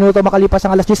 na minuto makalipas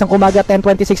ang alas 10 ng umaga,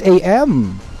 10:26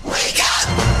 AM.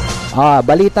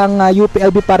 Balitang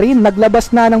UPLB pa rin,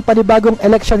 naglabas na ng panibagong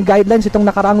election guidelines itong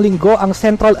nakaraang linggo ang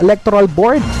Central Electoral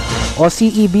Board o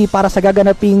CEB para sa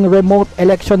gaganaping remote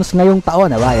elections ngayong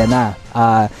taon. Ayan na.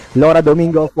 Laura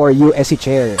Domingo for USC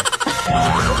Chair.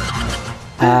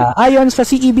 Ayon sa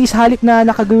CEB, sa halip na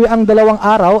nakagawi ang 2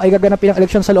 araw, ay gaganapin ang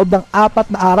eleksyon sa loob ng 4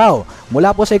 na araw.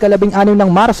 Mula po sa 16 ng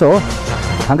Marso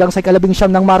hanggang sa 19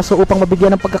 ng Marso upang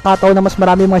mabigyan ng pagkakataon na mas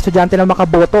marami mga estudyante na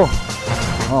makaboto.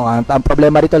 Ang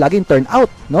problema rito laging turnout,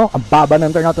 no? Ang baba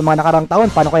ng turnout ng mga nakarang taon.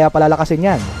 Paano kaya palalakasin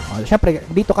yan? Siyempre,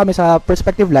 dito kami sa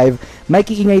Perspective Live, may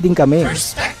kiingay din kami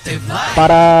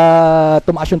para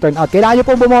tumaas yung turnout. Kailangan nyo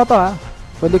pong bumoto, ha?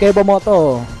 Kung hindi kayo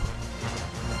bumoto,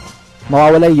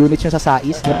 mawawala yung units nyo sa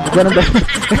SAIS. Ganun ba?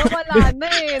 Nawala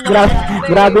na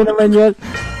Grabe naman yun.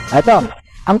 Ito,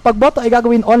 ang pagboto ay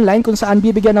gagawin online kung saan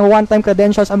bibigyan ng one-time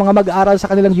credentials ang mga mag-aaral sa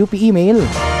kanilang UP email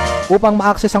upang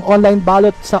ma-access ang online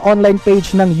ballot sa online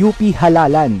page ng UP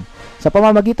Halalan. Sa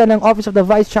pamamagitan ng Office of the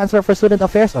Vice Chancellor for Student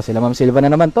Affairs, sila Ma'am Silva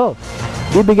na naman to,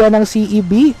 bibigyan ng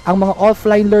CEB ang mga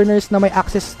offline learners na may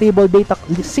access stable data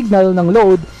signal ng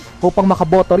load upang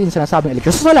makaboto rin sa nasabing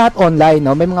eleksyon. So, sa lahat online,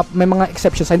 no? May mga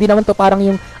exceptions. Hindi naman to parang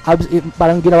yung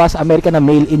parang ginawa sa Amerika na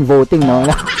mail-in voting, no?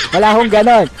 Wala akong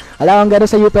ganon. Wala akong ganon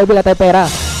sa UPLB, wala tayong pera.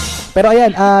 Pero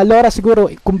ayan, Laura, siguro,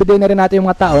 kumbidin na rin natin yung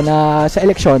mga tao na sa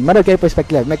eleksyon, manood kayo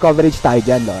Perspective. May coverage tayo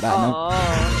dyan, Laura, no?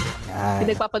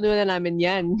 Pinagpapanunan na namin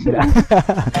yan.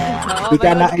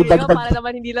 Ika na idagdag. Para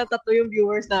naman hindi lang 3 yung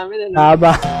viewers namin.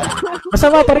 Aba.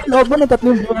 Masama pa rin loob mo ng 3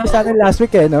 yung viewers natin last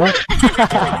week, no?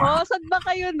 Saan ba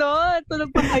kayo, no?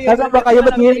 Tulog pa kayo. Saan ba kayo?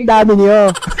 Ba't ngayon dami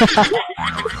niyo?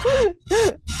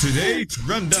 Today's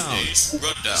Rundown.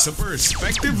 Sa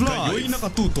Perspective Live, kayo'y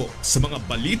nakatuto sa mga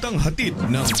balitang hatid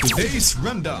ng Today's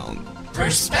Rundown.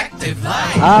 Perspective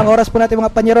Live. Ang oras po natin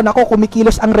mga panyeron, ako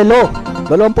kumikilos ang relo.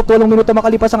 28 minuto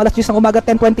makalipas ang alas 10 ng umaga,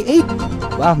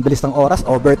 10:28. Wow, bilis ng oras.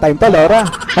 Overtime to, Laura.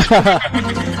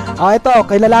 Ito,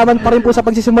 kailalaman pa rin po sa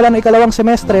pagsisimula ng 2nd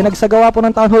semestre, nagsagawa po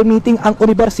ng town hall meeting ang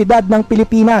Universidad ng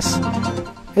Pilipinas.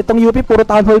 Itong UP, puro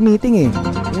town hall meeting eh.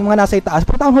 Yung mga nasa itaas,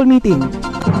 puro town hall meeting.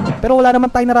 Pero wala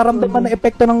naman tayong nararamdaman na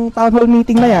epekto ng town hall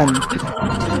meeting na yan.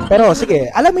 Pero sige,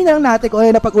 alamin na lang natin kung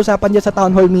ano napag-usapan dyan sa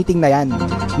town hall meeting na yan.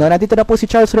 No, nandito na po si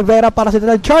Charles Rivera para sa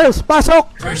Charles,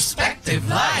 pasok! Perspective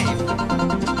Live.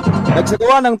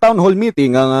 Nagsagawa ng town hall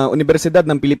meeting ang Universidad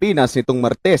ng Pilipinas nitong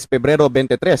Martes, Pebrero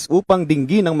 23 upang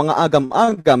dinggin ang mga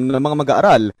agam-agam ng mga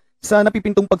mag-aaral sa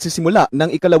napipintong pagsisimula ng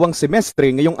 2nd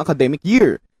semestre ngayong academic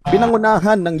year.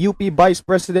 Pinangunahan ng UP Vice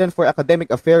President for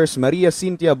Academic Affairs Maria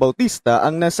Cynthia Bautista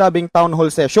ang nasabing town hall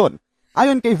session.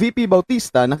 Ayon kay VP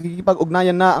Bautista,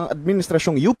 nakikipag-ugnayan na ang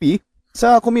Administrasyong UP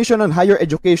sa Commission on Higher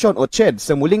Education o CHED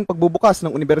sa muling pagbubukas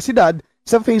ng universidad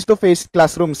sa face-to-face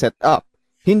classroom setup.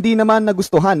 Hindi naman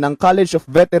nagustuhan ng College of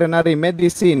Veterinary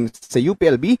Medicine sa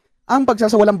UPLB ang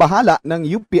pagsasawalang bahala ng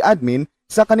UP admin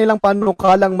sa kanilang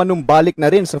panukalang manumbalik na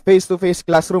rin sa face-to-face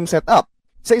classroom setup.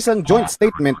 Sa isang joint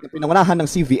statement na pinangunahan ng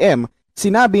CVM,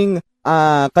 sinabing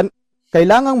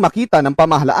kailangang makita ng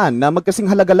pamahalaan na magkasing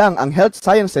halaga lang ang health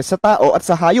sciences sa tao at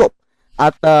sa hayop.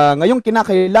 At ngayong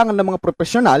kinakailangan ng mga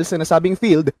profesional sa nasabing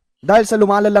field dahil sa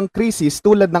lumalalang krisis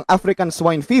tulad ng African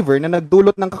swine fever na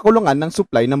nagdulot ng kakulungan ng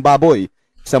supply ng baboy.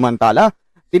 Samantala,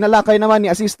 tinalakay naman ni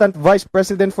Assistant Vice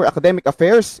President for Academic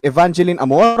Affairs, Evangeline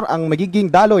Amor, ang magiging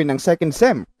daloy ng 2nd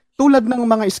SEM tulad ng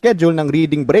mga schedule ng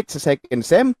reading break sa 2nd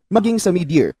SEM maging sa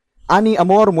mid-year. Ani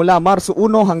Amor, mula Marso 1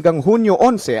 hanggang Hunyo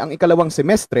 11 ang 2nd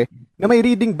semestre na may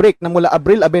reading break na mula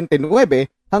Abril 29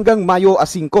 hanggang Mayo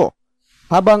 5.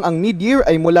 Habang ang mid-year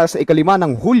ay mula sa 5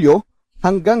 ng Hulyo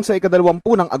hanggang sa 20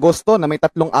 ng Agosto na may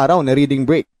 3 araw na reading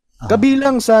break.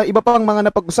 Kabilang sa iba pang mga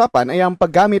napag-usapan ay ang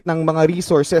paggamit ng mga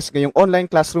resources ngayong online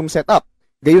classroom setup.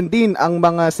 Gayon din ang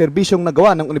mga serbisyong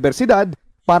nagawa ng universidad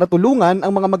para tulungan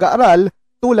ang mga mag-aaral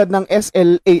tulad ng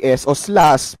SLAS o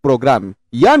SLAS program.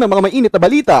 Yan ang mga mainit na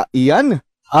balita. Iyan.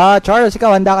 Charles,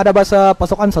 ikaw, handa ka na ba sa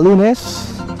pasukan sa Lunes?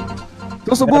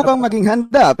 Susubukang maging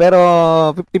handa, pero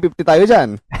 50-50 tayo dyan.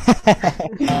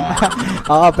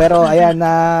 Oo, pero ayan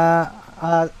na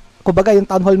kumbaga yung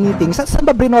town hall meeting, saan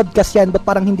ba brinodcast yan? Ba't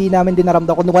parang hindi namin din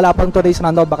naramdaman? Kung wala pang today's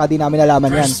rundown, baka di namin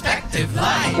nalaman yan.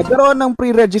 Nagkaroon ng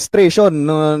pre-registration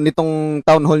nitong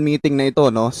town hall meeting na ito,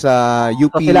 no, sa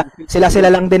UP. So, sila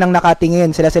lang din ang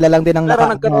nakatingin. Sila lang din ang pero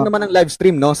nagkaroon naman ng live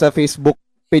stream, no, sa Facebook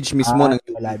page mismo ng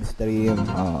UP. Live stream.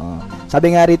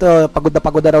 Sabi nga rito,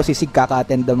 pagod na raw si Sig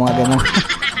kaka-attend ng mga ganyan.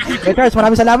 Okay, Charles,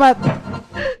 maraming salamat.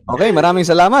 Okay, maraming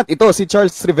salamat. Ito si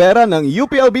Charles Rivera ng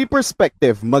UPLB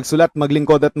Perspective. Magsulat,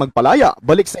 maglingkod at magpalaya.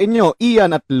 Balik sa inyo,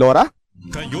 Ian at Laura.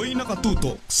 Kayo'y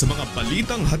nakatutok sa mga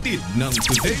balitang hatid ng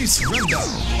Today's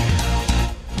Rundown.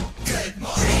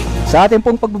 Sa ating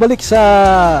pong pagbabalik sa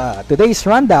Today's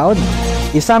Rundown,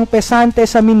 isang pesante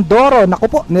sa Mindoro, naku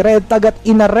po, niredtag at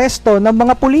inaresto ng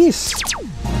mga pulis.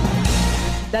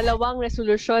 2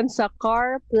 resolusyon sa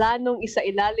CAR, planong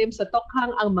isailalim sa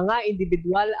tokhang ang mga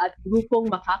individual at grupong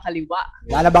makakaliwa.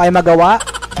 Wala na ba kayo magawa?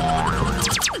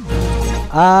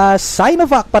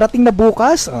 Sinovac, parating na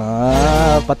bukas.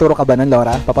 Paturo ka ba nun,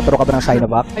 Laura? Papaturo ka ba ng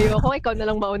Sinovac? Ayoko, ikaw na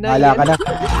lang mauna. Hala ka na.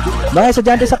 Mga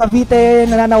estudyante sa Cavite,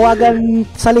 nananawagan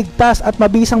sa ligtas at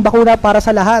mabisang bakuna para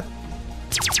sa lahat.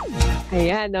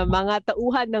 Ayan, mga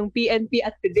tauhan ng PNP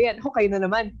at PDEA. Ako, kayo na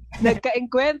naman.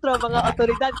 Nagka-enkwentro, mga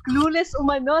otoridad. Clueless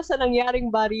umano sa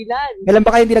nangyaring barilan. Kailan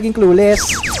ba kayo hindi naging clueless?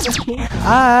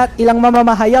 At ilang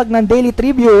mamamahayag ng Daily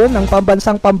Tribune, ng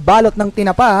pambansang pambalot ng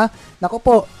tinapa, naku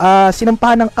po,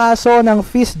 sinampahan ng kaso ng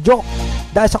fist joke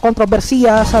dahil sa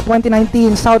kontrobersiya sa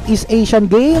 2019 Southeast Asian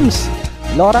Games.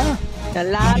 Laura?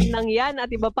 Lahat ng yan at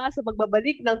iba pa sa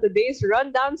pagbabalik ng today's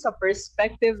rundown sa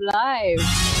Perspective Live.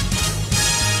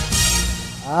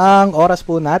 Ang oras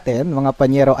po natin, mga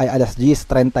panyero, ay alas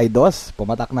 10:32.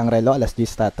 Pumatak ng relo, alas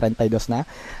 10:32 na.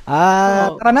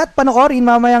 Tara na't panoorin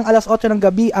mamayang alas 8 ng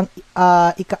gabi ang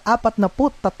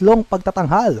ika-43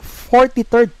 pagtatanghal.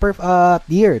 43rd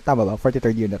year. Tama ba?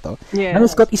 43rd year na to. Yes. Ng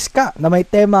Scott Iska na may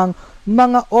temang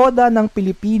mga oda ng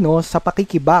Pilipino sa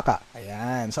pakikibaka.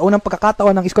 Ayan. Sa unang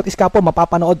pagkakataon ng Scott Iska po,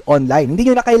 mapapanood online. Hindi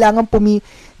nyo na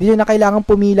kailangan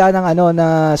pumila ng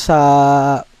sa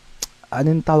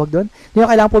anong tawag doon? Hindi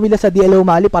nyo kailangan pumila sa DLO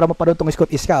Mali para mapanood tong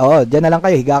Scott Iska. Diyan na lang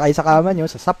kayo. Higa kayo sa kama nyo,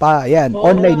 sa sapa. Ayan.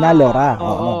 Online na, Laura.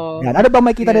 Ayan. Ano ba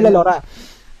makikita nila, Laura?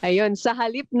 Ayun, sa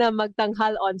halip na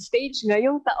magtanghal on stage,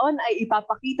 ngayong taon ay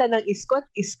ipapakita ng Scott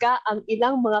Iska ang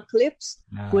ilang mga clips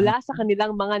mula sa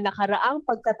kanilang mga nakaraang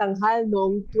pagtatanghal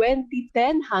noong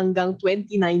 2010 hanggang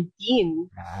 2019.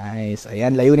 Nice.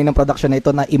 Ayan, layunin ng production na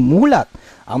ito na imulat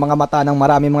ang mga mata ng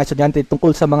maraming mga estudyante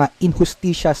tungkol sa mga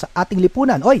inhustisya sa ating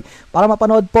lipunan. Para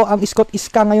mapanood po ang Scott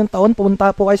Iska ngayong taon,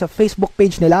 pumunta po kayo sa Facebook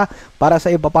page nila para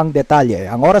sa iba pang detalye.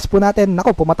 Ang oras po natin,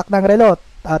 pumatak na ang relo.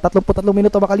 33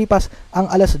 minuto makalipas ang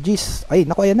alas 10. Ay,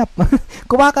 ayan na.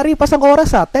 Kumakaripas ang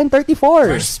oras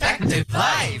 10:34. Perspective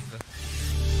Live.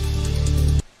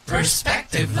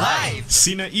 Perspective Live.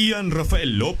 Sina Ian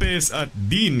Rafael Lopez at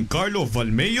Dean Carlo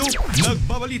Valmeo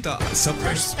nagbabalita sa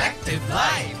Perspective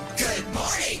Live. Good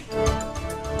morning.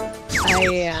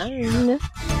 Ayan.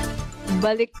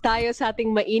 Balik tayo sa ating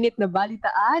mainit na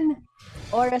balitaan.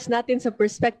 Oras natin sa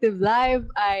Perspective Live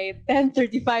ay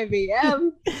 10:35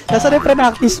 a.m. Nasaan yung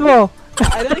pre-practice mo?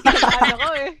 Kinakala ko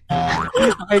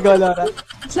Okay, go, Laura.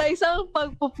 Sa isang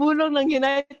pagpupulong ng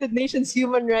United Nations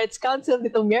Human Rights Council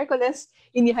nitong Miyerkules,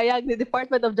 inihayag ni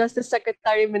Department of Justice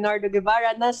Secretary Menardo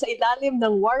Guevara na sa ilalim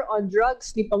ng war on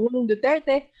drugs ni Pangulong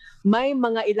Duterte, may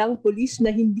mga ilang pulis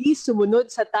na hindi sumunod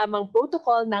sa tamang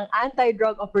protocol ng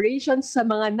anti-drug operations sa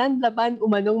mga nanlaban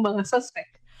umanong mga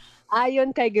suspect.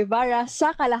 Ayon kay Guevara,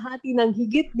 sa kalahati ng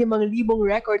higit 5,000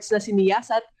 records na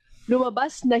siniyasat,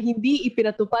 lumabas na hindi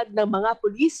ipinatupad ng mga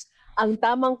pulis ang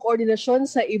tamang koordinasyon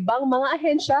sa ibang mga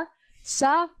ahensya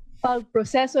sa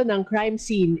pagproseso ng crime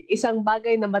scene. Isang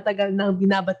bagay na matagal nang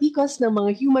binabatikos ng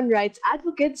mga human rights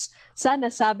advocates sa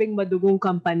nasabing madugong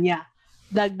kampanya.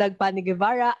 Dagdag pa ni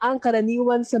Guevara, ang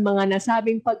karaniwan sa mga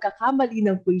nasabing pagkakamali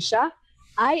ng pulisya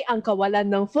ay ang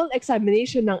kawalan ng full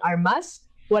examination ng armas,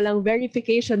 walang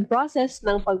verification process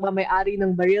ng pagmamayari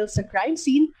ng baril sa crime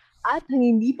scene, at ang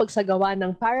hindi pagsagawa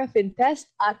ng paraffin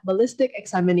test at ballistic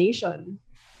examination.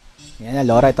 Yan na,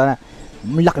 Laura, ito na.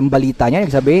 Malaking balita niya.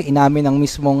 Sabi, inamin ng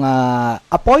mismong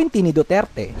appointee ni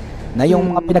Duterte na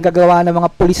yung mga pinagagawa ng mga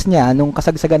pulis niya nung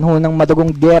kasagsagan ng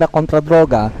madugong gera kontra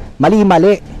droga,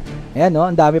 mali-mali. Ayan,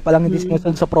 ang dami palang hindi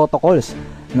sinusunod sa protocols.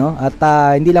 At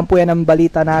hindi lang po yan ang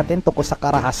balita natin tungkol sa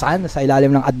karahasan sa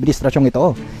ilalim ng administrasyong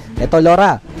ito. Ito,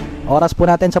 Laura, oras po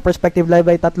natin sa Perspective Live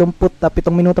ay 37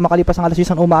 minuto makalipas ang alas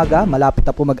 10 ng umaga. Malapit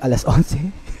na po mag alas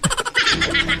 11.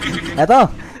 Ito,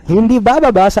 hindi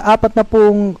bababa sa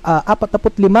 45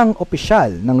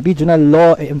 opisyal ng Regional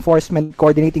Law Enforcement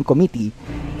Coordinating Committee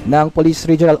ng Police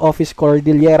Regional Office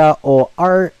Cordillera o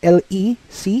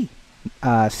RLEC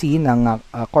ng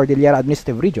Cordillera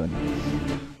Administrative Region.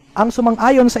 Ang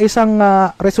sumang-ayon sa isang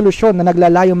resolusyon na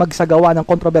naglalayong magsagawa ng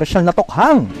kontrobersyal na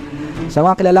tokhang sa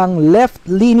mga kilalang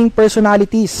left-leaning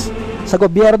personalities sa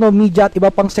gobyerno, media at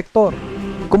iba pang sektor.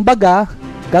 Kumbaga,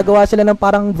 gagawa sila ng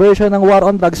parang version ng war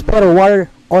on drugs pero war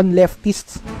on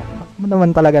leftists.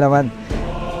 Naman talaga naman.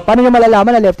 Paano nyo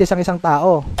malalaman na leftist ang isang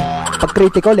tao? Pag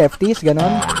kritiko, leftist,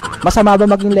 ganon? Masama ba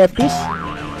maging leftist?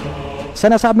 Sa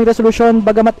nasabing resolusyon,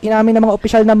 bagamat inamin ng mga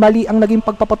opisyal na mali ang naging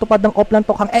pagpapatupad ng Oplan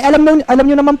Tokhang, alam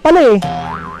nyo naman pala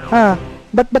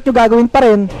ba't nyo gagawin pa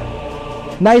rin?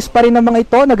 Nais pa rin ng mga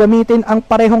ito na gamitin ang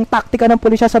parehong taktika ng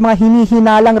pulisya sa mga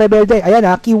hinihinalang rebelde. Ayan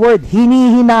keyword,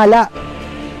 hinihinala.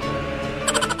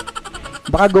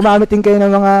 Baka gumamit din kayo ng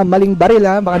mga maling baril,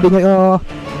 ha? Baka din nyo,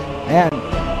 ayan.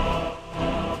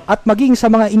 At maging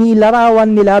sa mga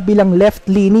inilarawan nila bilang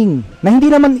left-leaning, na hindi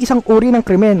naman isang uri ng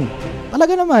krimen.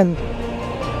 Talaga naman.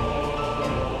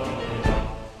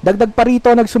 Dagdag pa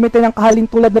rito, nagsumite ng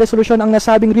kahalintulad na resolusyon ang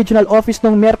nasabing regional office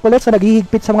noong Miyerkules sa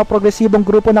naghihigpit sa mga progresibong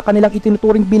grupo na kanilang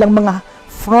itinuturing bilang mga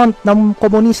front ng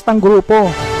komunistang grupo.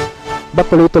 Ba't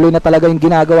tuloy-tuloy na talaga yung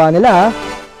ginagawa nila, ha?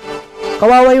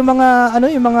 Kawawa yung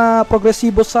mga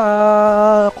progresibo sa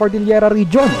Cordillera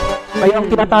region. Kaya ang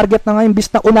tinatarget na ngayon, bis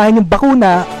na unahin yung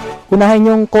bakuna, unahin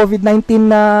yung COVID-19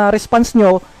 na response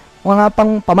nyo, mga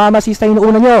pang pamamasista yung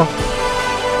una nyo.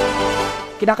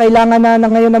 Kinakailangan na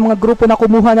ngayon ng mga grupo na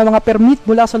kumuha ng mga permit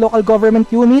mula sa local government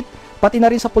unit, pati na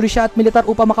rin sa pulisya at militar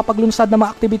upang makapaglunsad ng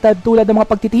mga aktibidad tulad ng mga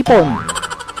pagtitipon.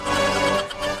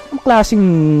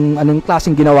 Anong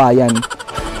klaseng ginawa yan?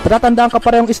 Patatandaan ka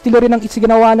parehong estilo rin ang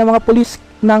ginawa ng mga pulis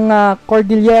ng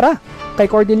Cordillera kay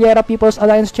Cordillera People's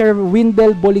Alliance Chair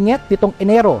Windel Bolinget nitong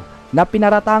Enero na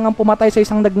pinaratangang pumatay sa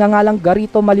isang nagngangalang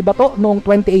Garito Malibato noong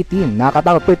 2018.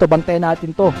 Nakakatakot po ito, bantayan natin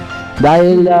to.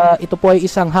 Dahil ito po ay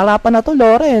isang harapan na to,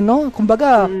 Lore, no?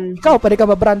 Kumbaga, ikaw pwede ka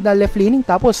mabrand na left-leaning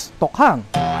tapos tokhang.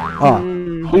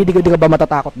 Hindi ka ba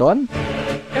matatakot doon?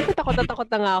 Kasi takot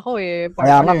na nga ako eh.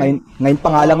 Kaya nga, ngayon pa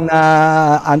nga lang na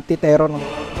anti-terror.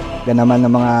 Ganaman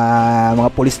ng mga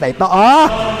pulis na ito.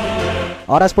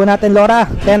 Oras po natin, Laura,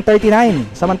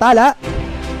 10:39. Samantala,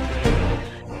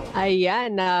 ayan,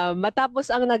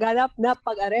 matapos ang naganap na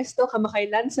pag-aresto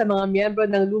kamakailan sa mga miyembro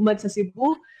ng Lumad sa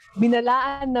Cebu,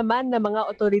 binalaan naman ng mga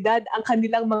otoridad ang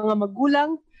kanilang mga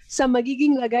magulang sa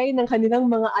magiging lagay ng kanilang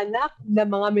mga anak na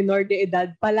mga menor de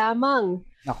edad pa lamang.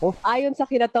 Ako. Ayon sa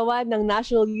kinatawan ng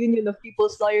National Union of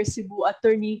People's Lawyers Cebu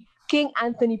Attorney King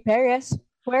Anthony Perez,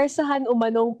 puwersahan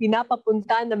umanong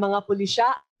pinapapunta ng mga pulisya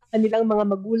kanilang mga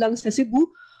magulang sa Cebu.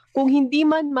 Kung hindi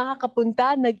man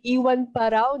makakapunta, nag-iwan pa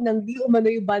raw ng di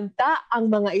umano'y banta ang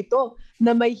mga ito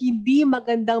na may hindi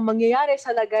magandang mangyayari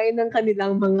sa lagay ng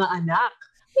kanilang mga anak.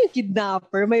 Yung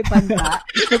kidnapper, may banta.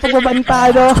 May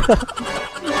pagbabanta, no?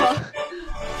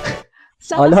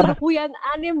 Sa kasalukuyan,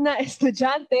 6 na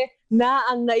estudyante na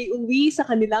ang naiuwi sa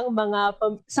kanilang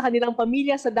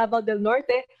pamilya sa Davao del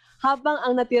Norte, habang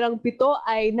ang natirang 7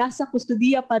 ay nasa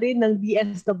kustudiya pa rin ng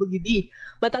DSWD.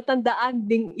 Matatandaan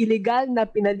ding iligal na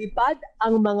pinalipad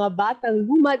ang mga batang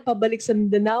lumad pabalik sa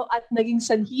Mindanao at naging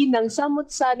sanhi ng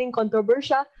samut-saring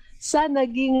kontrobersya sa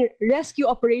naging rescue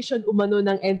operation umano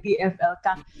ng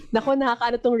NTF-ELCA. Nako,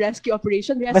 nakakaano tong rescue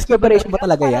operation. Rescue operation ba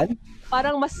talaga yan?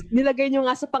 Parang mas nilagay nyo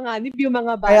nga sa panganib yung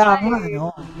mga bata. Kaya nga,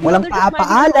 no? Walang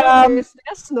papaalam.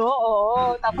 Business, no?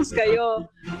 Oo, tapos kayo,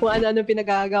 kung ano-ano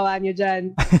pinagagawa nyo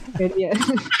dyan. Ganyan.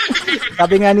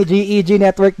 Sabi nga ni GEG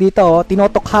Network dito,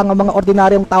 tinotokhang ang mga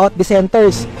ordinaryong tao at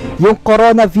dissenters. Yung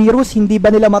coronavirus, hindi ba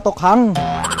nila matokhang?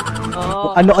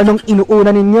 Kung ano-anong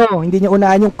inuuna ninyo. Hindi nyo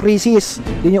unahan yung krisis.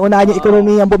 Hindi nyo unahan yung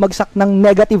ekonomiyang bumagsak ng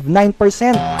negative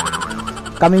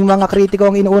 9%. Kaming mga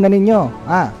kritiko ang inuuna ninyo.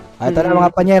 Ito na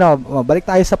mga panyero. Balik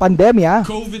tayo sa pandemya.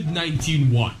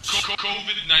 COVID-19 Watch.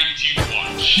 COVID-19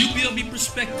 Watch. UPLB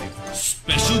Perspective.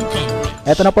 Special coverage.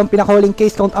 Ito na po ang pinakahuling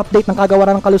case count update ng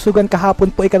kagawaran ng kalusugan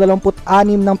kahapon po ika-26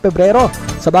 ng Pebrero.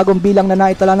 Sa bagong bilang na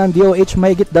naitala ng DOH,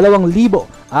 mahigit 2,000.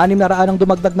 600 ang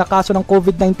dumagdag na kaso ng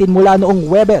COVID-19 mula noong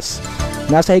Huwebes.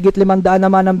 Nasa higit 500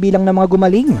 naman ang bilang ng mga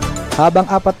gumaling, habang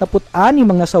 46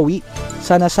 ang nasawi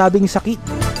sa nasabing sakit.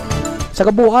 Sa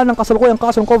kabuuan ng kasalukuyang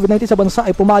kaso ng COVID-19 sa bansa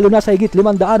ay pumalo na sa higit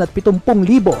 570,000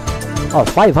 o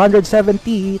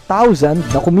 570,000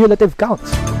 na cumulative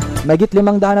counts. Mahigit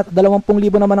 520,000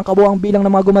 naman ang kabuuang bilang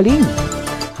ng mga gumaling,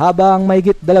 habang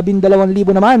mahigit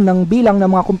 12,000 naman ng bilang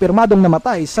ng mga kumpirmadong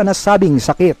namatay sa nasabing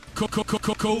sakit.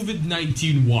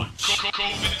 COVID-19 Watch.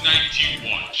 COVID-19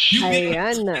 Watch.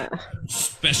 Ayan.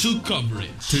 Special coverage.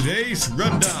 Today's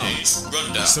Rundown.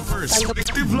 Sa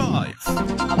Perspective Live.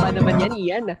 Aba naman yan,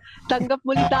 Ian. Tanggap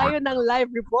muli tayo ng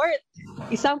live report.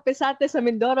 Isang pesate sa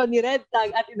Mindoro ni Red Tag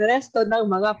at inaresto ng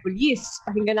mga pulis.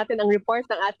 Pakinggan natin ang report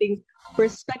ng ating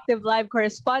Perspective Live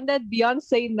correspondent,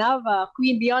 Beyonce Nava.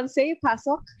 Queen Beyonce,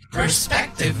 pasok.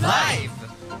 Perspective Live.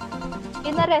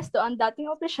 Inaresto ang dating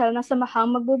opisyal na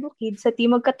samahang magbubukid sa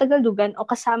Timog Katagalugan o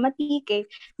kasama TK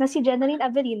na si Jeneline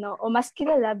Avelino o mas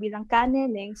kilala bilang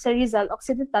Kaneneng sa Rizal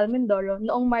Occidental, Mindoro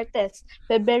noong Martes,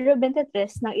 Pebrero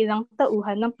 23 ng ilang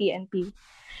tauhan ng PNP.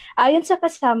 Ayon sa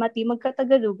kasama Timog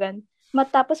Katagalugan,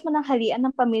 matapos mananghalian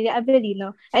ng pamilya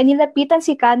Avelino, ay nilapitan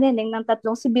si Kaneneng ng 3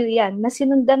 sibilyan na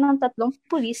sinundan ng 3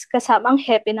 pulis kasama ang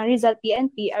hepe ng Rizal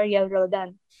PNP, Ariel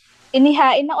Roldan.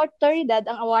 Inihain ng otoridad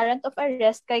ang warrant of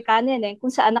arrest kay Kaneneng kung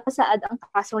saan nakasaad ang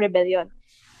kasong rebellion.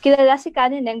 Kilala si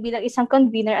Kanineng bilang isang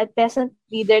convener at peasant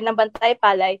leader ng Bantay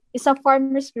Palay, isang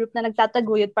farmers group na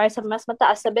nagtataguyod para sa mas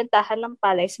mataas na bentahan ng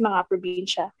palay sa mga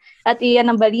probinsya. At iyan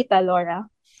ang balita, Laura.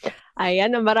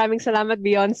 Ayan, maraming salamat,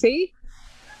 Beyonce.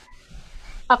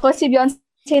 Ako si Beyonce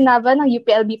Nava ng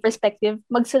UPLB Perspective,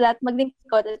 magsulat,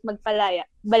 maglingkod at magpalaya.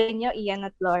 Balin niyo, Ian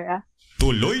at Laura.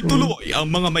 Tuloy-tuloy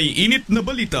ang mga may init na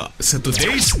balita sa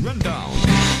Today's Rundown.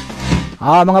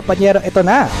 Mga panyero, ito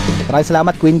na. Maraming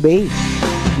salamat, Queen Bay.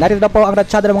 Narito na po ang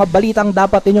ratsyada ng mga balitang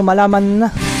dapat ninyong malaman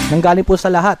nang galing po sa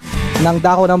lahat ng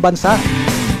dako ng bansa.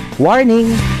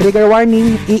 Warning, trigger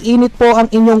warning, iinit po ang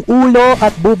inyong ulo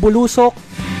at bubulusok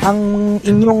ang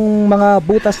inyong mga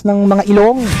butas ng mga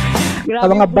ilong sa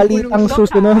mga balitang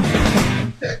susunod.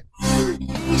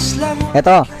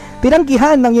 Ito,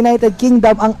 pinanggihan ng United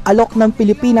Kingdom ang alok ng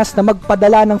Pilipinas na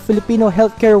magpadala ng Filipino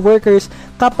healthcare workers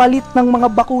kapalit ng mga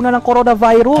bakuna ng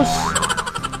coronavirus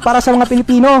para sa mga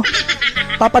Pilipino.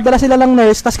 Papadala sila ng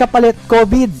nurse, tas kapalit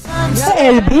COVID. Sa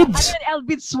LBIDS.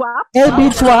 LBIDS swap?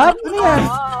 LBIDS swap? Ano yan?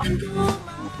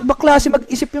 Baklase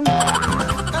mag-isip yung...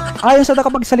 Ayon sa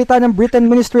nakapagsalita ng Britain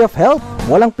Ministry of Health,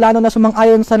 walang plano na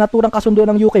sumang-ayon sa naturang kasundo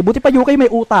ng UK. Buti pa UK may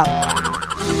utak.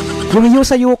 Yung U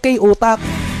sa UK, utak.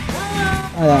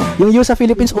 Yung U sa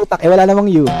Philippines, utak. Wala namang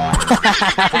U.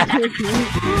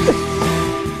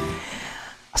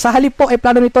 Sa halip po,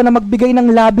 plano nito na magbigay ng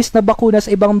labis na bakuna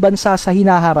sa ibang bansa sa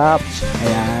hinaharap.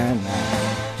 Ayan.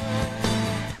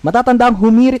 Matatandang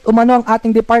humirit umano ang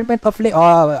ating Department of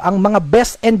ang mga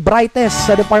best and brightest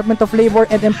sa Department of Labor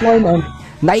and Employment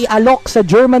na ialok sa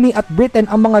Germany at Britain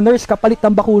ang mga nurse kapalit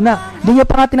ng bakuna. Hindi nyo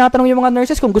pa nga tinatanong yung mga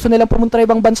nurses kung gusto nilang pumunta sa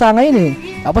ibang bansa ngayon eh.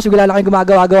 Tapos bigla lang kayo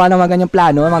gumagawa-gawa ng mga ganyang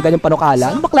plano, mga ganyang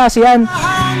panukala. Ano ba klase yan?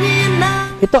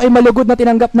 Ito ay malugod na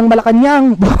tinanggap ng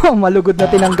Malacanang. Malugod na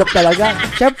tinanggap talaga.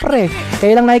 Siyempre,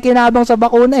 kayo lang nakikinabang sa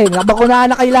bakuna eh. Nabakunaan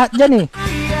na kayo lahat dyan eh.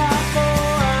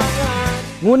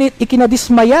 Ngunit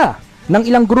ikinadismaya ng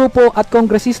ilang grupo at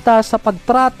kongresista sa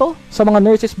pagtrato sa mga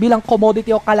nurses bilang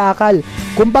commodity o kalakal.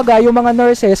 Kumbaga, yung mga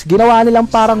nurses, ginawa nilang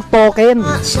parang token.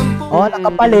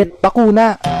 Nakapalit,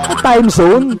 bakuna. Time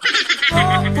zone.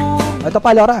 Ito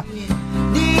pa, Laura.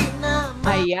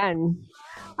 Ayan.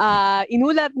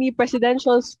 Inulat ni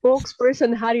Presidential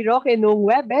Spokesperson Harry Roque noong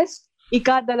Webes,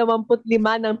 ika-25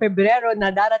 ng Pebrero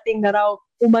na darating na raw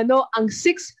umano ang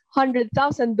 600,000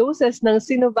 doses ng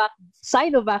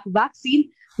Sinovac vaccine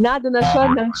na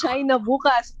donasyon ng China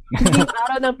bukas. Hindi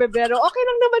araw ng Pebrero. Okay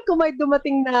lang naman kung may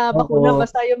dumating na bakuna,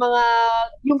 basta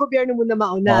yung gobyerno muna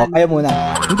mauna. Kaya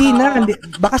muna. Hindi na.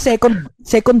 Baka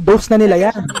second dose na nila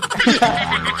yan.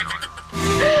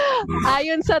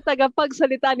 Ayon sa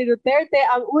tagapagsalita ni Duterte,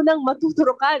 ang unang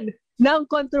matuturukan ng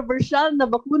kontrobersyal na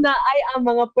bakuna ay ang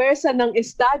mga pwersa ng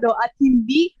Estado at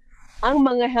hindi ang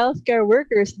mga healthcare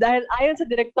workers dahil ayon sa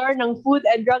Direktor ng Food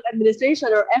and Drug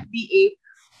Administration or FDA,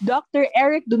 Dr.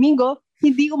 Eric Domingo,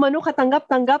 hindi umano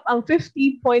katanggap-tanggap ang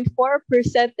 50.4%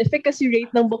 efficacy rate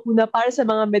ng bakuna para sa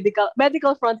mga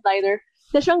medical frontliner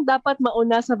na siyang dapat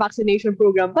mauna sa vaccination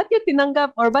program. Ba't yung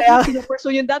tinanggap or ba't yung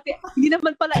pinupurso yung dati? Hindi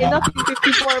naman pala enough yung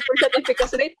 54%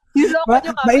 efficacy rate. Niloko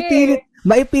nyo kami.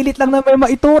 Maipilit lang na may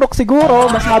maiturok siguro.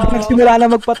 Masabi nagsimula na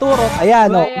magpaturok. Ayan,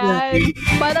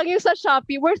 Parang yung sa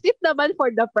Shopee, worth it naman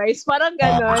for the price. Parang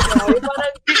gano'n.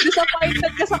 Parang disappointed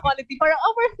ka sa quality. Parang,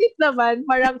 worth it naman.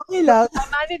 Parang,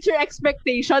 manage your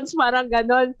expectations. Parang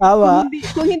gano'n.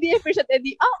 Kung hindi efficient,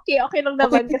 okay lang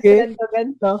naman kasi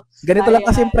ganito. Ganito lang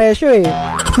kasi yung presyo eh.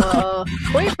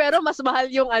 Uy, pero mas mahal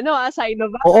yung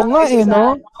Sinovac. Oo nga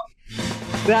no?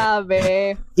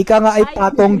 Grabe. Ika nga ay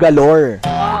patong galore.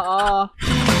 Oo.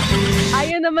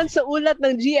 Ayon naman sa ulat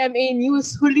ng GMA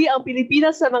News, huli ang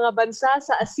Pilipinas sa mga bansa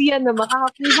sa ASEAN na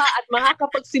makakakuha at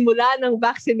makakapagsimula ng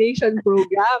vaccination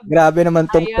program. Grabe naman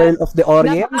tong Pearl of the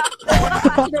Orient.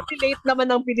 Napaka-relate naman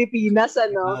ng Pilipinas,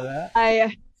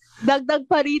 dagdag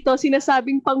pa rito,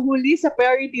 sinasabing panghuli sa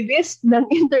priority list ng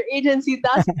Interagency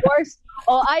Task Force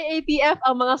o IATF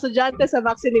ang mga estudyante sa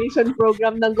vaccination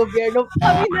program ng gobyerno.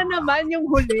 Kami na naman yung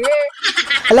huli.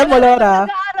 Alam mo, Laura,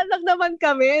 nag-aaral lang naman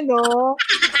kami, no?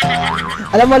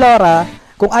 Alam mo, Laura,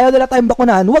 kung ayaw nila tayong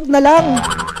bakunahan, wag na lang.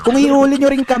 Kung ihuli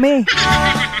nyo rin kami.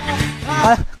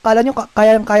 Kala nyo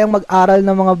kayang mag-aral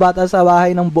ng mga bata sa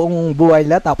bahay ng buong buhay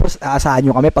nila tapos aasahan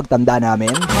nyo kami pagtanda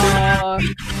namin?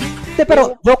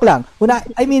 Pero joke lang.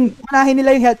 Unahin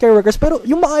nila yung healthcare workers pero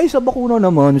yung maayos sa bakuna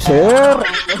naman, sir.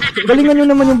 Galingan nyo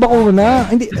naman yung bakuna.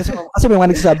 Hindi kasi may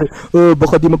mga nagsasabi,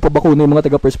 baka di magpabakuna yung mga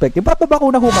taga-perspective. Ba't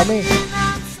babakuna ho kami?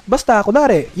 Basta,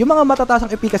 kunwari, yung mga matataas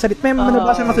ang efficacy, may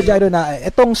nabasa nga sa gyro na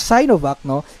itong Sinovac,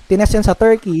 no, tinest yan sa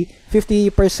Turkey,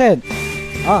 50%.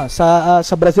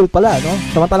 Sa Brazil pala, no?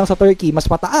 Samantalang sa Turkey, mas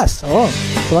mataas.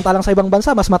 Samantalang sa ibang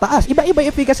bansa, mas mataas. Iba-iba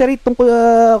efficacy rate tungkol,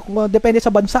 depende sa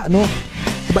bansa, no?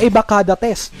 Iba-iba kada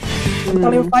test.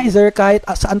 Samantalang yung Pfizer, kahit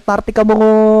sa Antarctica mo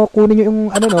kunin yung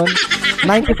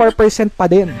 94% pa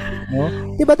din.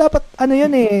 No? Diba dapat,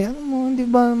 yun eh, hindi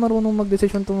ba marunong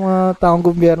mag-decision itong mga taong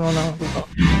gobyerno na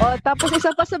tapos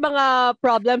isa pa sa mga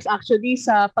problems actually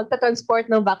sa pagta-transport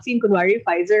ng vaccine, kunwari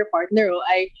Pfizer partner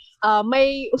ay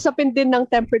may usapin din ng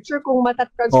temperature kung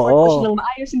matatransport mo siya ng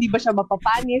maayos, hindi ba siya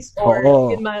mapapanis or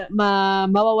yun,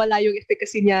 mawawala yung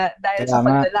efficacy niya dahil sa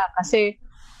pagdala. Kasi,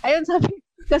 ayun sabi,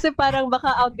 kasi parang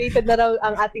baka outdated na raw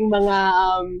ang ating mga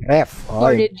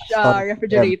storage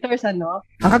refrigerators, ano?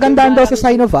 Ang kagandahan daw sa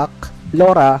Sinovac,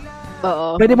 Laura,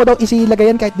 pwede mo daw isilagay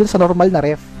yan kahit dun sa normal na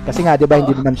ref. Kasi nga, di ba,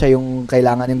 hindi naman siya yung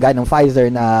kailangan yung ganong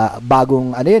Pfizer na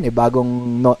bagong,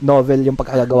 bagong novel yung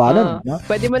pagkagagawa nun. No?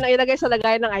 Pwede mo nang ilagay sa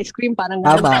lagayan ng ice cream, parang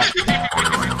tama.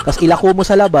 Tapos ilako mo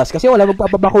sa labas kasi wala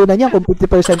magpapabakuna niya kung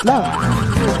 50% lang.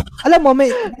 Alam mo,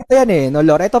 ito yan no,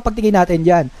 Laura, ito pagtingin natin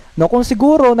dyan. No, kung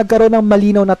siguro nagkaroon ng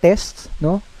malinaw na test,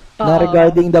 no, na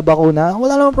regarding the bakuna,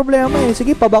 wala namang problema eh.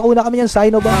 Sige, pabakuna kami yan,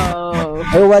 Sinovac.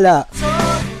 Ay, wala.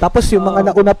 Tapos yung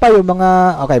mga nauna pa, yung mga...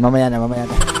 Okay, mamaya na.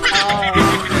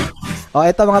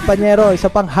 Ito mga panyero,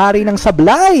 isa pang hari ng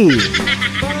sablay.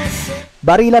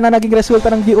 Barila na naging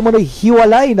resulta ng di umano'y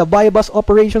hiwalay na buy-bust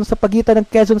operation sa pagitan ng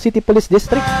Quezon City Police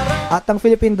District at ng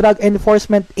Philippine Drug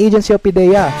Enforcement Agency o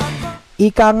PDEA.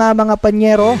 Ika nga mga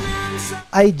panyero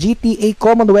ay GTA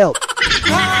Commonwealth.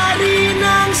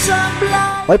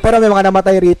 Pero may mga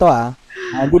namatay rito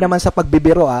hindi naman sa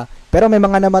pagbibiro pero may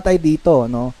mga namatay dito,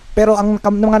 no? Pero ang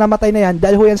mga namatay na yan,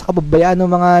 dahil ho yan sa kababayaan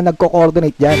ng mga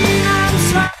nagko-coordinate dyan.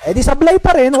 Di sablay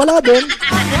pa rin, wala din.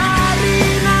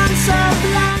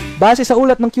 Base sa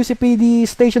ulat ng QCPD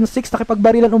Station 6,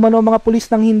 nakipagbarilan umano ang mga pulis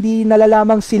nang hindi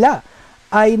nalalamang sila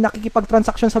ay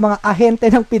nakikipagtransaksyon sa mga ahente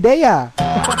ng PDEA.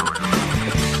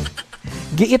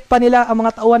 Giit pa nila ang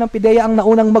mga tauhan ng PDEA ang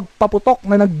naunang magpaputok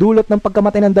na nagdulot ng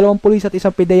pagkamatay ng 2 pulis at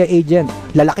isang PDEA agent.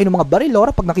 Lalaki ng mga baril,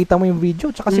 Laura, pag nakita mo yung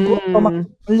video. Tsaka siguro, ang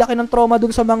laki ng trauma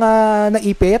dun sa mga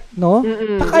naipit, no?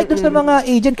 Tsaka kahit dun sa mga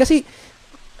agent, kasi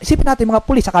isipin natin, mga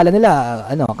pulis, akala nila,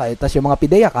 tapos yung mga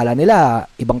PDEA, akala nila,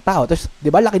 ibang tao. Tapos, di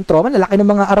ba, laking trauma, lalaki ng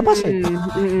mga armas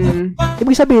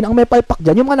Ibig sabihin, ang may palpak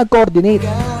dyan, yung mga nag-coordinate.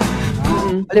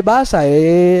 Palibasa,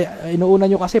 inuuna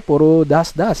nyo kasi puro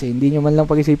das-das hindi nyo man lang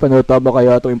pag-isipan, tama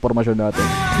kaya itong impormasyon natin.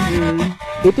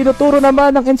 Itinuturo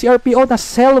naman ng NCRPO na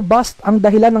cell bust ang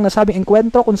dahilan ng nasabing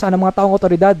engkwentro kung saan ang mga taong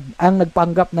otoridad ang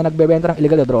nagpanggap na nagbebenta ng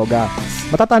illegal na droga.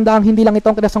 Matatandaan, hindi lang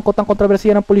itong kinasangkot ang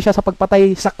kontrobersiya ng pulisya sa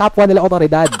pagpatay sa kapwa nila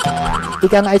otoridad.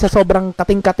 Ika nga ay sa sobrang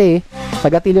kating-kati sa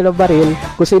gatilyo ng baril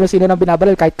kung sino-sino nang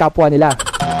binabaril kahit kapwa nila.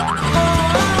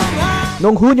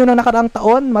 Noong Hunyo ng nakaraang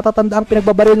taon, matatanda ang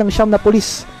pinagbabaril ng 9 na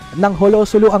pulis ng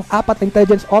Holo-Sulu ang 4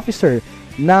 intelligence officer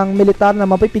ng militar na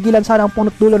mapipigilan sana ang punot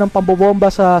dulo ng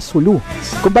pambobomba sa Sulu.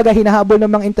 Kumbaga, hinahabol ng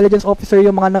mga intelligence officer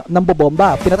yung mga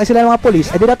nambobomba. Pinatay sila ng mga pulis,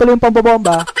 di natuloy yung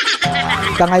pambobomba.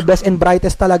 Kangay best and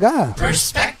brightest talaga.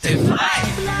 Perspective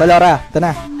Live. Balora, ito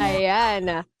na.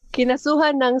 Ayan.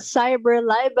 Kinasuhan ng cyber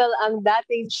libel ang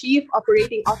dating Chief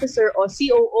Operating Officer o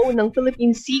COO ng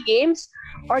Philippine Sea Games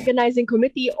Organizing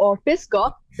Committee o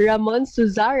PSGOC, Ramon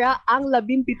Suzara, ang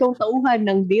 17 tauhan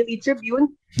ng Daily Tribune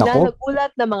na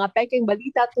nagulat ng mga pekeng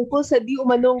balita tungkol sa di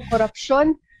umanong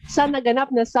korupsyon sa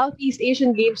naganap na Southeast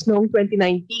Asian Games noong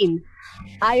 2019.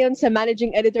 Ayon sa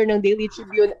Managing Editor ng Daily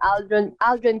Tribune,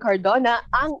 Aldrin Cardona,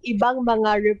 ang ibang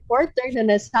mga reporter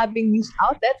na nasabing news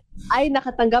outlet ay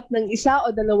nakatanggap ng 1 o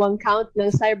 2 count ng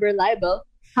cyber libel,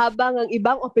 habang ang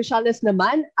ibang opisyales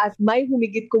naman at may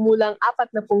humigit kumulang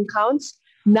 40 counts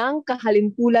ng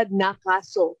kahalintulad na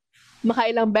kaso.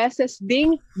 Makailang beses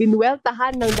ding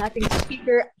binweltahan ng dating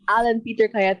Speaker Alan Peter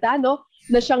Cayetano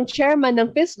na siyang chairman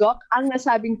ng PSGOC ang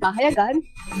nasabing pahayagan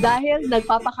dahil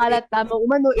nagpapakalat lamang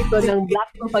umano ito ng black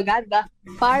propaganda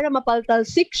para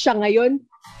mapatalsik siya na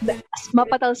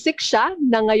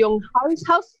ngayong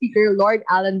House Speaker Lord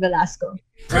Alan Velasco.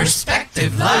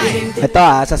 Perspective Live.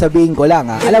 Ito sasabihin ko lang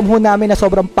alam ho namin na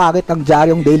sobrang pangit ang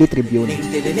diaryong Daily Tribune.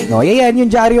 No, yan yung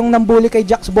diaryong nambuli kay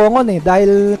Jax Bongon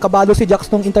dahil kabado si Jax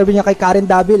nung interview niya kay Karen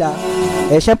Davila.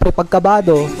 Syempre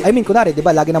pagkabado, kunwari, 'di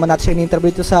ba, lagi naman natin siya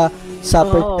in-interview dito sa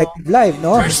Perspective Live,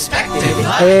 no? Perspective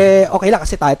Live. Okay lang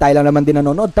kasi tayo lang naman din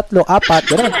nanonood, 3, 4,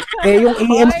 gano'n. Yung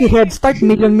AMC Head Start,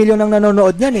 milyon ang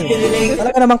nanonood niyan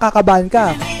Talaga naman kakabahan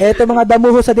ka. Ito mga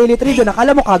damuho sa Daily Tribune,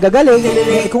 akala mo kagagaling.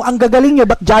 Kung ang gagaling nyo,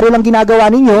 ba't dyaryo lang ginagawa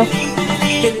ninyo?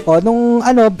 Nung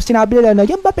sinabi nila na,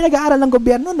 yan ba pinag-aaral ng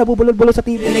gobyerno? Nabubulol-bulol sa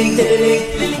TV.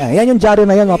 Yan yung dyaryo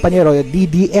na yan, mga panyero.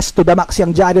 DDS to the max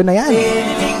yung dyaryo na yan.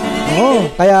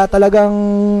 Kaya talagang,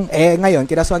 ngayon,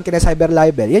 kinasuhan cyber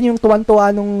libel. Yan yung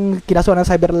tuwan-tuwa nung kinasuhan ng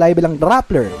cyber libel ang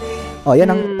Rappler. Yan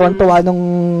ang tuwan-tuwa nung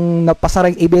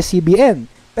napasarang ABS-CBN.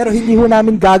 Pero hindi ho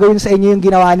namin gagawin sa inyo yung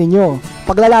ginawa ninyo.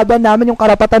 Paglalaban namin yung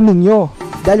karapatan ninyo.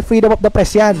 Dahil freedom of the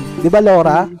press yan. Di ba,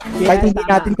 Laura? Kahit hindi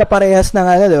natin kaparehas ng,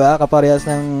 di ba? Kaparehas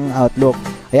ng outlook.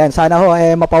 Ayan, sana ho,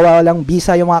 mapawalang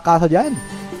bisa yung mga kaso dyan.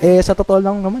 Sa totoo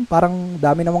lang naman, parang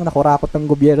dami namang nakurakot ng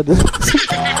gobyerno doon.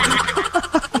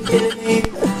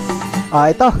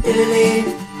 Ito.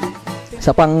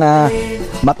 Sa pang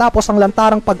matapos ang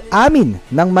lantarang pag-amin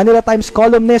ng Manila Times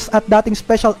columnist at dating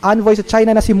special envoy sa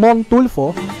China na si Mong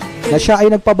Tulfo na siya ay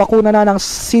nagpabakuna na ng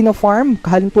Sinopharm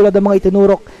kahalintulad ng mga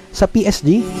itinurok sa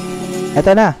PSG.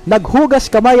 Eto na,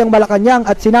 naghugas kamay ang Malacanang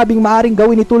at sinabing maaring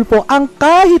gawin ni Tulfo ang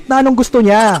kahit na anong gusto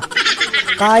niya.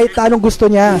 Kahit na anong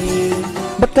gusto niya.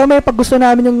 Ba't kami pag gusto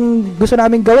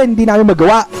namin gawin, hindi namin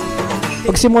magawa?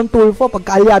 Pag si Mong Tulfo, pag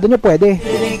kaalyado niyo, pwede.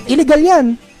 Illegal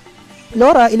yan.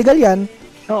 Laura, illegal yan.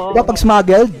 Oo. Diba pag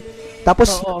smuggled,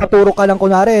 tapos paturo ka lang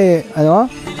kunwari,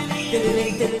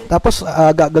 tapos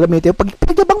gagamitin. Pag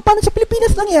pinagyabang pa sa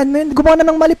Pilipinas lang yan, man. Gumawa na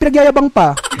ng mali, pinagyayabang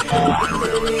pa.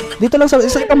 Dito lang sa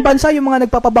ibang bansa, yung mga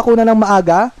nagpapabakuna ng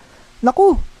maaga,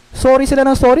 naku, sorry sila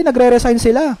ng sorry, nagre-resign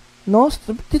sila. No?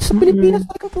 Dito sa Pilipinas,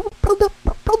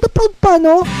 proud pa,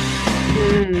 no?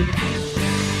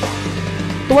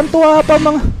 Tuwan-tuwa pa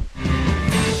mga...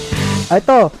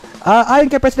 Ito, ayon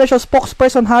kay Presidential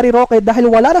Spokesperson Harry Roque, dahil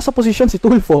wala na sa posisyon si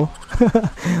Tulfo,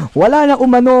 wala na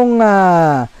umanong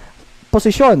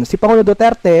posisyon si Pangulo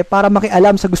Duterte para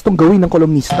makialam sa gustong gawin ng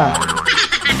kolumnista.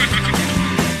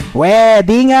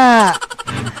 Di nga!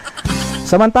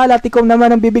 Samantala, tikom naman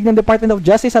ang bibig ng Department of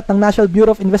Justice at ng National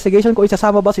Bureau of Investigation kung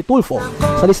isasama ba si Tulfo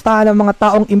sa listahan ng mga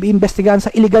taong iimbestigahan sa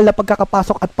illegal na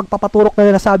pagkakapasok at pagpapaturok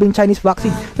na nasabing Chinese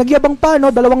vaccine. Nagyabang pa,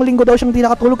 no? 2 linggo daw siyang di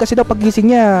nakatulog kasi daw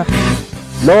paggising niya.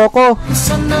 Loko!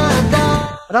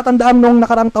 Natatandaan noong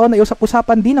nakarang taon ay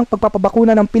usap-usapan din ang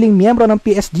pagpapabakuna ng piling miyembro ng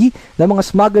PSG ng mga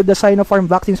smuggled na Sinopharm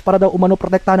vaccines para daw umano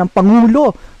protektahan ng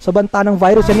Pangulo sa banta ng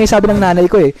virus. Yan nga sabi ng nanay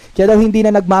ko Kaya daw hindi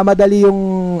na nagmamadali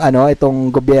yung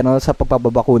itong gobyerno sa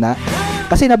pagpapabakuna.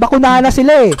 Kasi nabakunahan na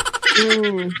sila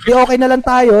Di okay na lang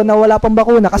tayo na wala pang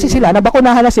bakuna kasi sila,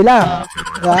 nabakunahan na sila.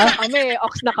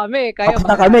 Ox na kami.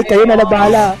 Kayo na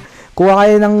bahala. Kuha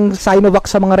kayo ng Sinovac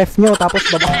sa mga ref nyo, tapos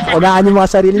unaan yung mga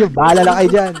sarili nyo, bahala lang kayo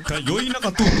dyan. Kayo'y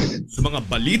nakatutok sa mga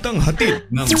balitang hatid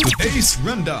ng Today's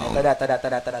Rundown.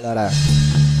 Tada, Laura.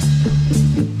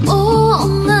 Oo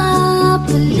nga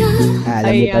pala.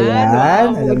 Alam niyo pa yan?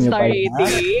 Moonstar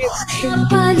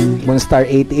 88. Moonstar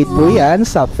 88 po yan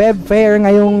sa Feb Fair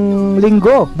ngayong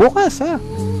linggo. Bukas,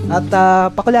 At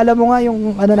pakilala mo nga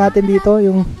yung natin dito,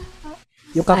 yung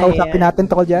kakausapin natin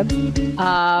tungkol dyan.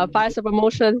 Para sa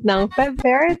promotion ng Feb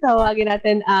Fair, tawagin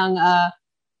natin ang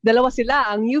dalawa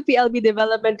sila, ang UPLB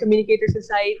Development Communicator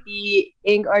Society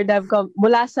Inc. or DevCom,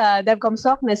 mula sa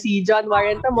DevComSoc na si John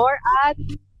Warren Tamor at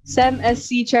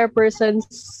SEMSC Chairperson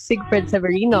Sigfred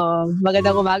Severino.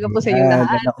 Magandang umaga po sa inyong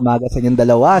lahat. Magandang umaga sa inyong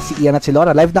dalawa, si Ian at si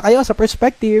Laura. Live na kayo sa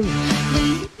Perspective.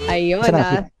 Ayun.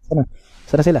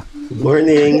 Sana sila? Good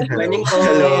morning. Morning po.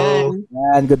 Hello.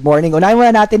 Yan, good morning. Unahin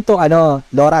muna natin to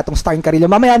Laura, itong Star Carillo.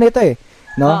 Mamaya na ito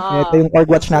no? Ito yung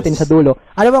org-watch natin sa dulo.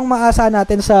 Ano bang maasahan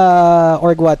natin sa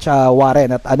org-watch,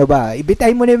 Warren? At ano ba?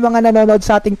 Ibitahin mo na yung mga nanonood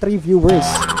sa ating 3 viewers.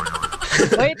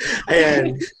 Wait.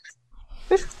 Ayan.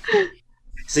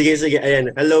 Sige.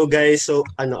 Ayan. Hello guys. So,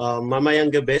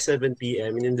 mamayang gabi, 7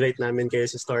 p.m. In-invite namin kayo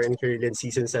sa Star and Carillion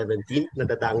Season 17,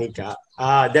 Natatangi Ka.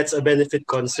 That's a benefit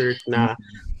concert na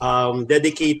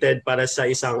dedicated para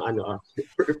sa isang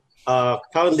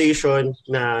foundation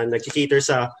na nagki-cater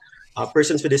sa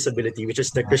persons with disability, which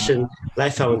is the Christian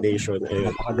Life Foundation.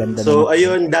 Ayun. So,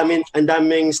 ayun, ang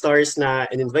daming stars na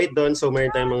in-invite doon. So,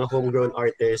 mayroon tayong mga homegrown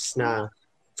artists na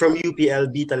from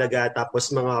UPLB talaga, tapos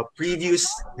mga previous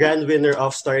grand winner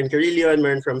of Star and Carillion,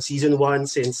 meron from season 1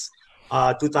 since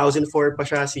 2004 pa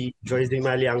siya, si Joyce De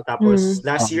Maliang, tapos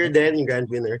last year din yung grand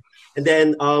winner. And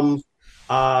then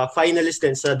finalist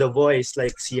din sa The Voice,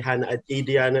 like si Hannah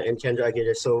Adriana and Kendra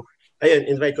Aguirre. So ayun,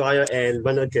 invite ko kayo and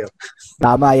manood kayo.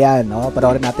 Tama yan, no?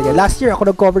 Panoorin natin yan. Last year ako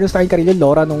nag-cover ng Star and Carillion,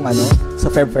 Laura, nung sa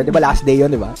Feb Fair, di ba last day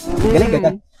yun, di ba?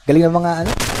 Galing ng mga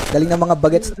galing ng mga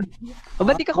bagets. O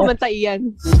ba't di ka kumanta,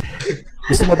 Ian?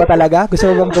 Gusto mo ba talaga? Gusto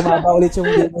mo bang gumaba ulit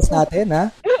yung business natin, ha?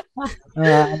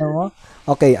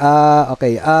 Okay,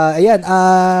 ayan,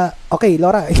 okay,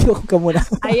 Laura, ikaw ka muna.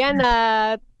 Ayan,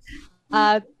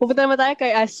 pupunta naman tayo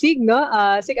kay Sig, no?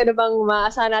 Sig, ano bang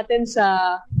maasahan natin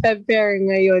sa Feb Fair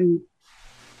ngayon?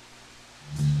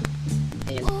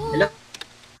 Hello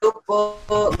Hello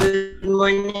po. Good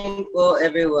morning po,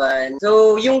 everyone.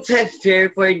 So, yung Fair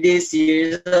for this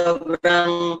year,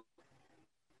 sobrang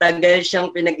tagal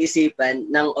siyang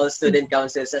pinag-isipan ng All Student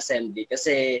Councils Assembly.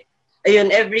 Kasi,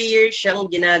 ayun, every year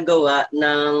siyang ginagawa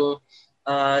ng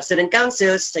student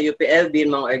councils sa UPLB,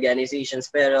 mga organizations.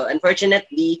 Pero,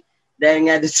 unfortunately, dahil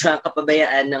nga doon sa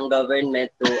kapabayaan ng government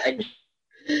to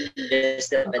address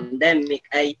the pandemic,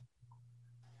 ay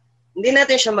hindi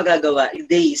natin siya magagawa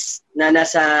days na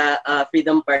nasa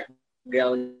Freedom Park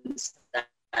grounds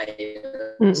tayo.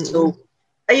 So,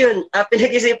 ayun,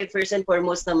 pinag-isip first and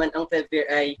foremost naman ang Fair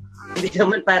ay hindi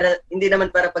naman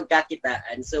para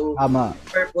pagkakitaan. So,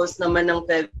 purpose naman ng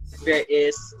Fair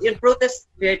is, yung protest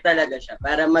fair talaga siya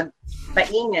para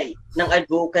magpaingay ng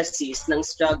advocacies, ng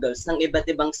struggles ng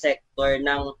iba't ibang sector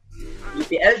ng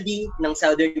UPLB, ng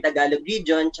Southern Tagalog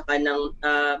Region, tsaka ng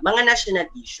mga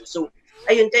national issues. So,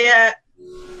 ayun, kaya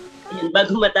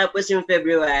bago matapos yung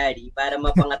February para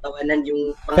mapangatawanan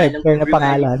yung pangalan fair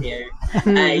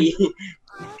ay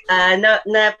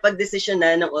pagdesisyon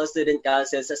na ng All Student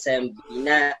Councils Assembly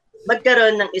na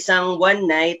magkaroon ng isang one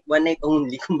night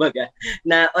only, kumbaga,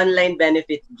 na online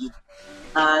benefit gig.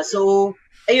 So,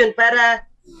 ayun,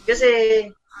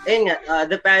 kasi, ayun nga,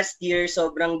 the past year,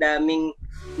 sobrang daming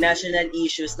national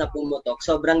issues na pumutok.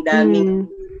 Sobrang daming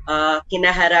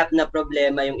kinaharap na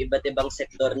problema yung iba't ibang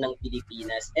sektor ng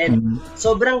Pilipinas. And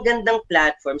sobrang gandang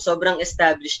platform, sobrang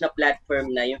established na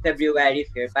platform na yung February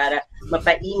Fair para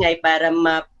mapaingay, para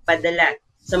mapadala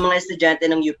sa mga estudyante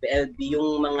ng UPLB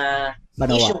yung mga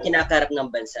issue kinakarap ng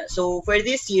bansa. So for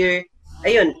this year,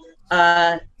 ayun,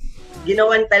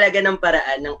 ginawan talaga ng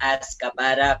paraan ng ASCA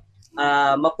para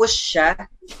mapush siya,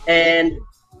 and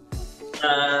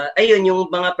ayun, yung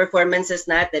mga performances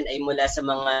natin ay mula sa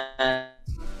mga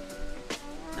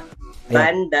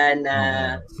banda na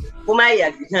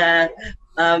pumayag na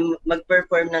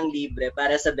mag-perform ng libre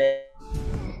para sa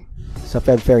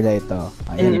Feb Fair na ito.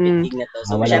 Ayun. Na to.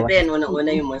 So, syempre,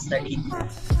 unang-una yung Monster League.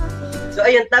 So,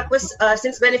 ayun. Tapos,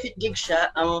 since benefit gig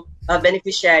siya, ang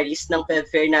beneficiaries ng Feb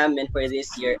Fair namin for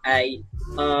this year ay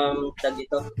mga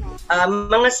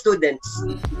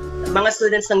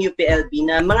students ng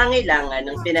UPLB na mangangailangan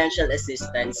ng financial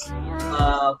assistance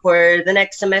for the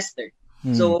next semester.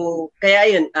 So,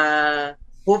 kaya yun,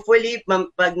 hopefully,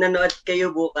 pag nanood kayo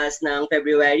bukas ng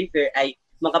February Fair, ay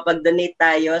makapag-donate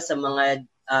tayo sa mga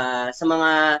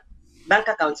bank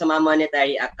accounts, sa mga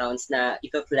monetary accounts na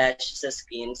ipa-flash sa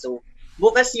screen. So,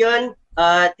 bukas yun,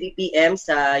 3 p.m.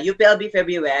 sa UPLB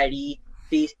February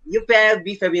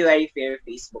Fair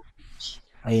Facebook.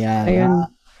 Ayan.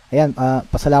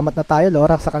 Pasalamat na tayo,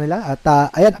 Laura, sa kanila. At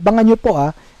ayan, abangan nyo po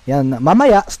Yan,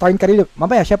 mamaya, Star and Carillo.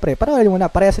 Mamaya, syempre, panoorin muna.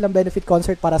 Pareha silang benefit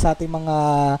concert para sa ating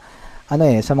mga,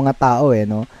 sa mga tao,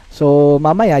 no? So,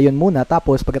 mamaya, yun muna.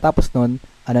 Tapos, pagkatapos nun,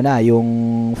 yung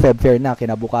Feb Fair na,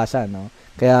 kinabukasan, no?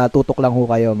 Kaya tutok lang ho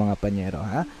kayo, mga panyero,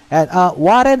 ha? And,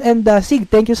 Warren and Sig,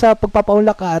 thank you sa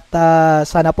pagpapaunlak at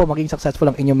sana po maging successful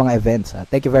ang inyong mga events.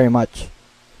 Thank you very much.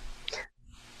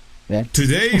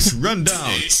 Today's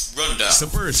rundown. Sa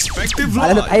Perspective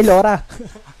Live. Ay, Laura.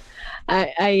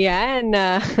 Ayan.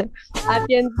 At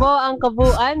yan po ang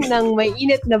kabuuan ng may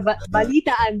init na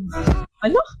balitaan.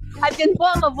 At yan po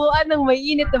ang kabuuan ng may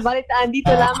init na balitaan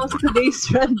dito lamang sa today's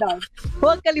rundown.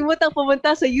 Huwag kalimutang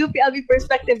pumunta sa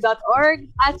uplbperspective.org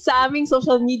at sa aming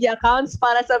social media accounts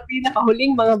para sa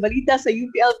pinakahuling mga balita sa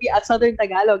UPLB at Southern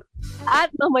Tagalog. At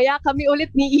mamaya kami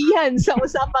ulit ni Ian sa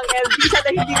Usapang LB. Sana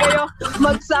hindi kayo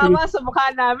magsama sa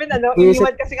mukha namin.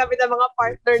 Iniwan kasi kami ng mga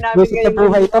partner namin ngayon. Gusto na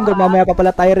buhay ito. Mamaya pa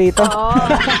pala tayo rito.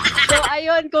 So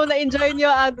ayun, kung na-enjoy nyo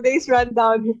ang today's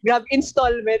rundown, grab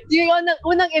installment. Yung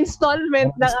unang installment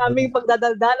ng aming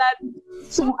pagdadaldalan.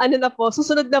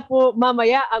 Susunod na po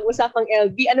mamaya ang Usapang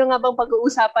LB. Ano nga bang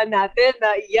pag-uusapan natin?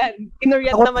 Iyan,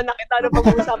 inorient naman na kita. Ano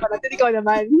pag-uusapan natin? Ikaw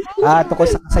naman. Tungkol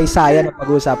sa kasaysayan ang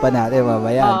pag-uusapan natin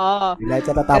mamaya. Dahil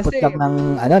sa tatapos lang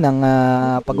ng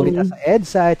pag-ulita sa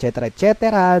EDSA, etc.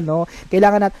 no?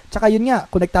 Kailangan natin, tsaka yun nga,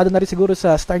 konektado na rin siguro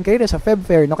sa Star and Carillo, sa Feb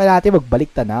Fair, no? Kailangan natin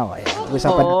magbalik tanaw.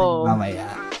 Usapan natin mamaya.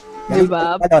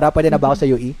 Diba? Laura, pwede na ba ako sa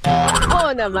UE?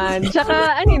 Oo naman.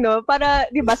 Tsaka, para,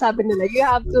 diba, sabi nila, you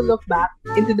have to look back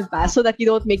into the past so that you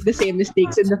don't make the same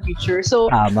mistakes in the future. So,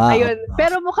 ayun.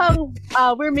 Pero mukhang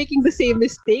we're making the same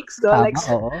mistakes, no? Like,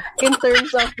 in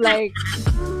terms of, like,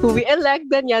 who we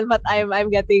elect, ganyan, but I'm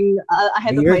getting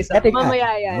ahead of myself.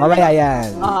 Mamaya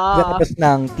yan. Tapos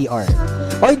ng TR.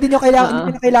 Hindi nyo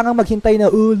kailangan maghintay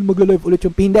na, mag-live ulit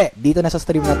yung hindi. Dito na sa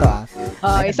stream na to,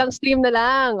 isang stream na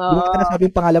lang. Hindi ka na sabi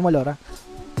yung pangalan mo, Laura.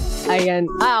 Ayan.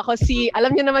 Ako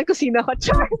alam niyo naman kung sino ako,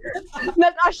 Char.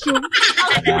 Nag-assume.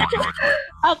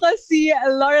 Ako si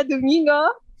Laura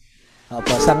Domingo.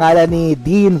 Opo, sa ngalan ni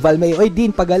Dean Valmeo. Oy,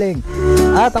 Dean, pagaling.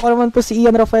 At ako naman po si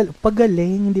Ian Rafael.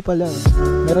 Pagaling, hindi pala.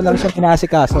 Meron lang siyang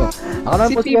inasikaso. Ako naman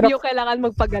Si po TV yung kailangan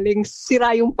magpagaling.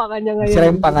 Sira yung panga niya ngayon.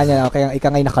 Sira yung panga niya. Kaya ika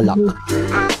ngay nakalock.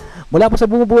 Mula po sa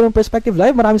bumubuo ng Perspective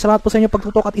Live, maraming salamat po sa inyong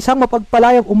pagtutok at isang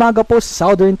mapagpalayang umaga po sa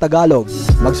Southern Tagalog.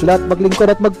 Magsulat, maglingkod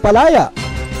at magpalaya.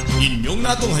 Inyong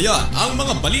natunghaya ang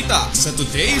mga balita sa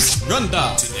Today's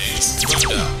Rundown.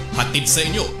 Hatid sa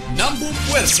inyo ng buong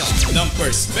puwersa ng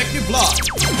Perspective Live.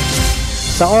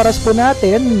 Sa oras po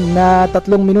natin na 3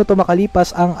 minuto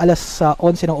makalipas ang alas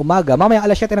 11 ng umaga, mamaya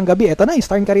alas 7 ng gabi, eto na yung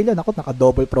Starring Carillo. Naku,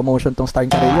 naka-double promotion tong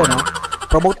Starring Carillo, no?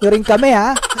 Promote nyo rin kami,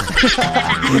 ha?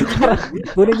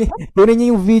 Kunin nyo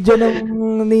yung video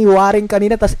ni Waring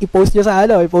kanina, tapos i-post nyo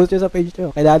sa page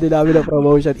nyo. Kailangan din namin ng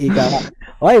promotion, ika.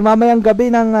 Okay, mamayang gabi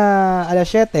ng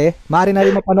alas 7, maaari na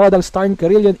rin mapanood ang Starring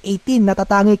Carillion 18,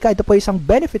 Natatangi Ka. Ito po isang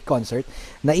benefit concert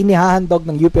na inihahandog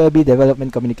ng UPLB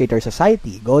Development Communicator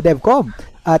Society, GoDevCom,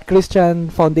 at Christian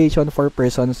Foundation for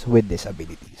Persons with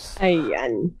Disabilities.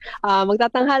 Ayan.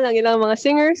 Magtatanghal ang ilang mga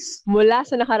singers mula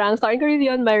sa nakaraang Starring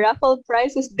Carillion. May raffle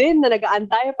prizes din na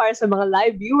nag-aantay para sa mga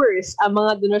live viewers. Ang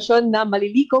mga donasyon na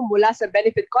malilikom mula sa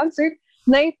benefit concert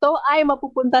na ito ay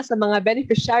mapupunta sa mga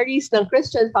beneficiaries ng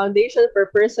Christian Foundation for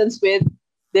Persons with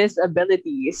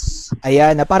Disabilities.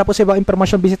 Ayan, para po sa ibang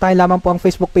impormasyon, bisitahin lamang po ang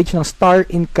Facebook page ng Star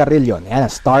in Carillion. Ayan,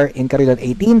 Star in Carillion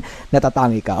 18,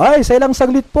 Natatangi Ka. Ay, sa ilang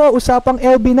saglit po, usapang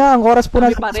LB na. Ang oras po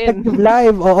na Perspective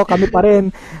Live. Oo, kami pa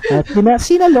rin. At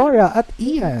sina Laura at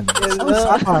Ian. Sa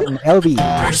usapang LB.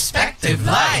 Perspective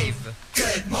Live.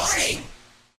 Good morning.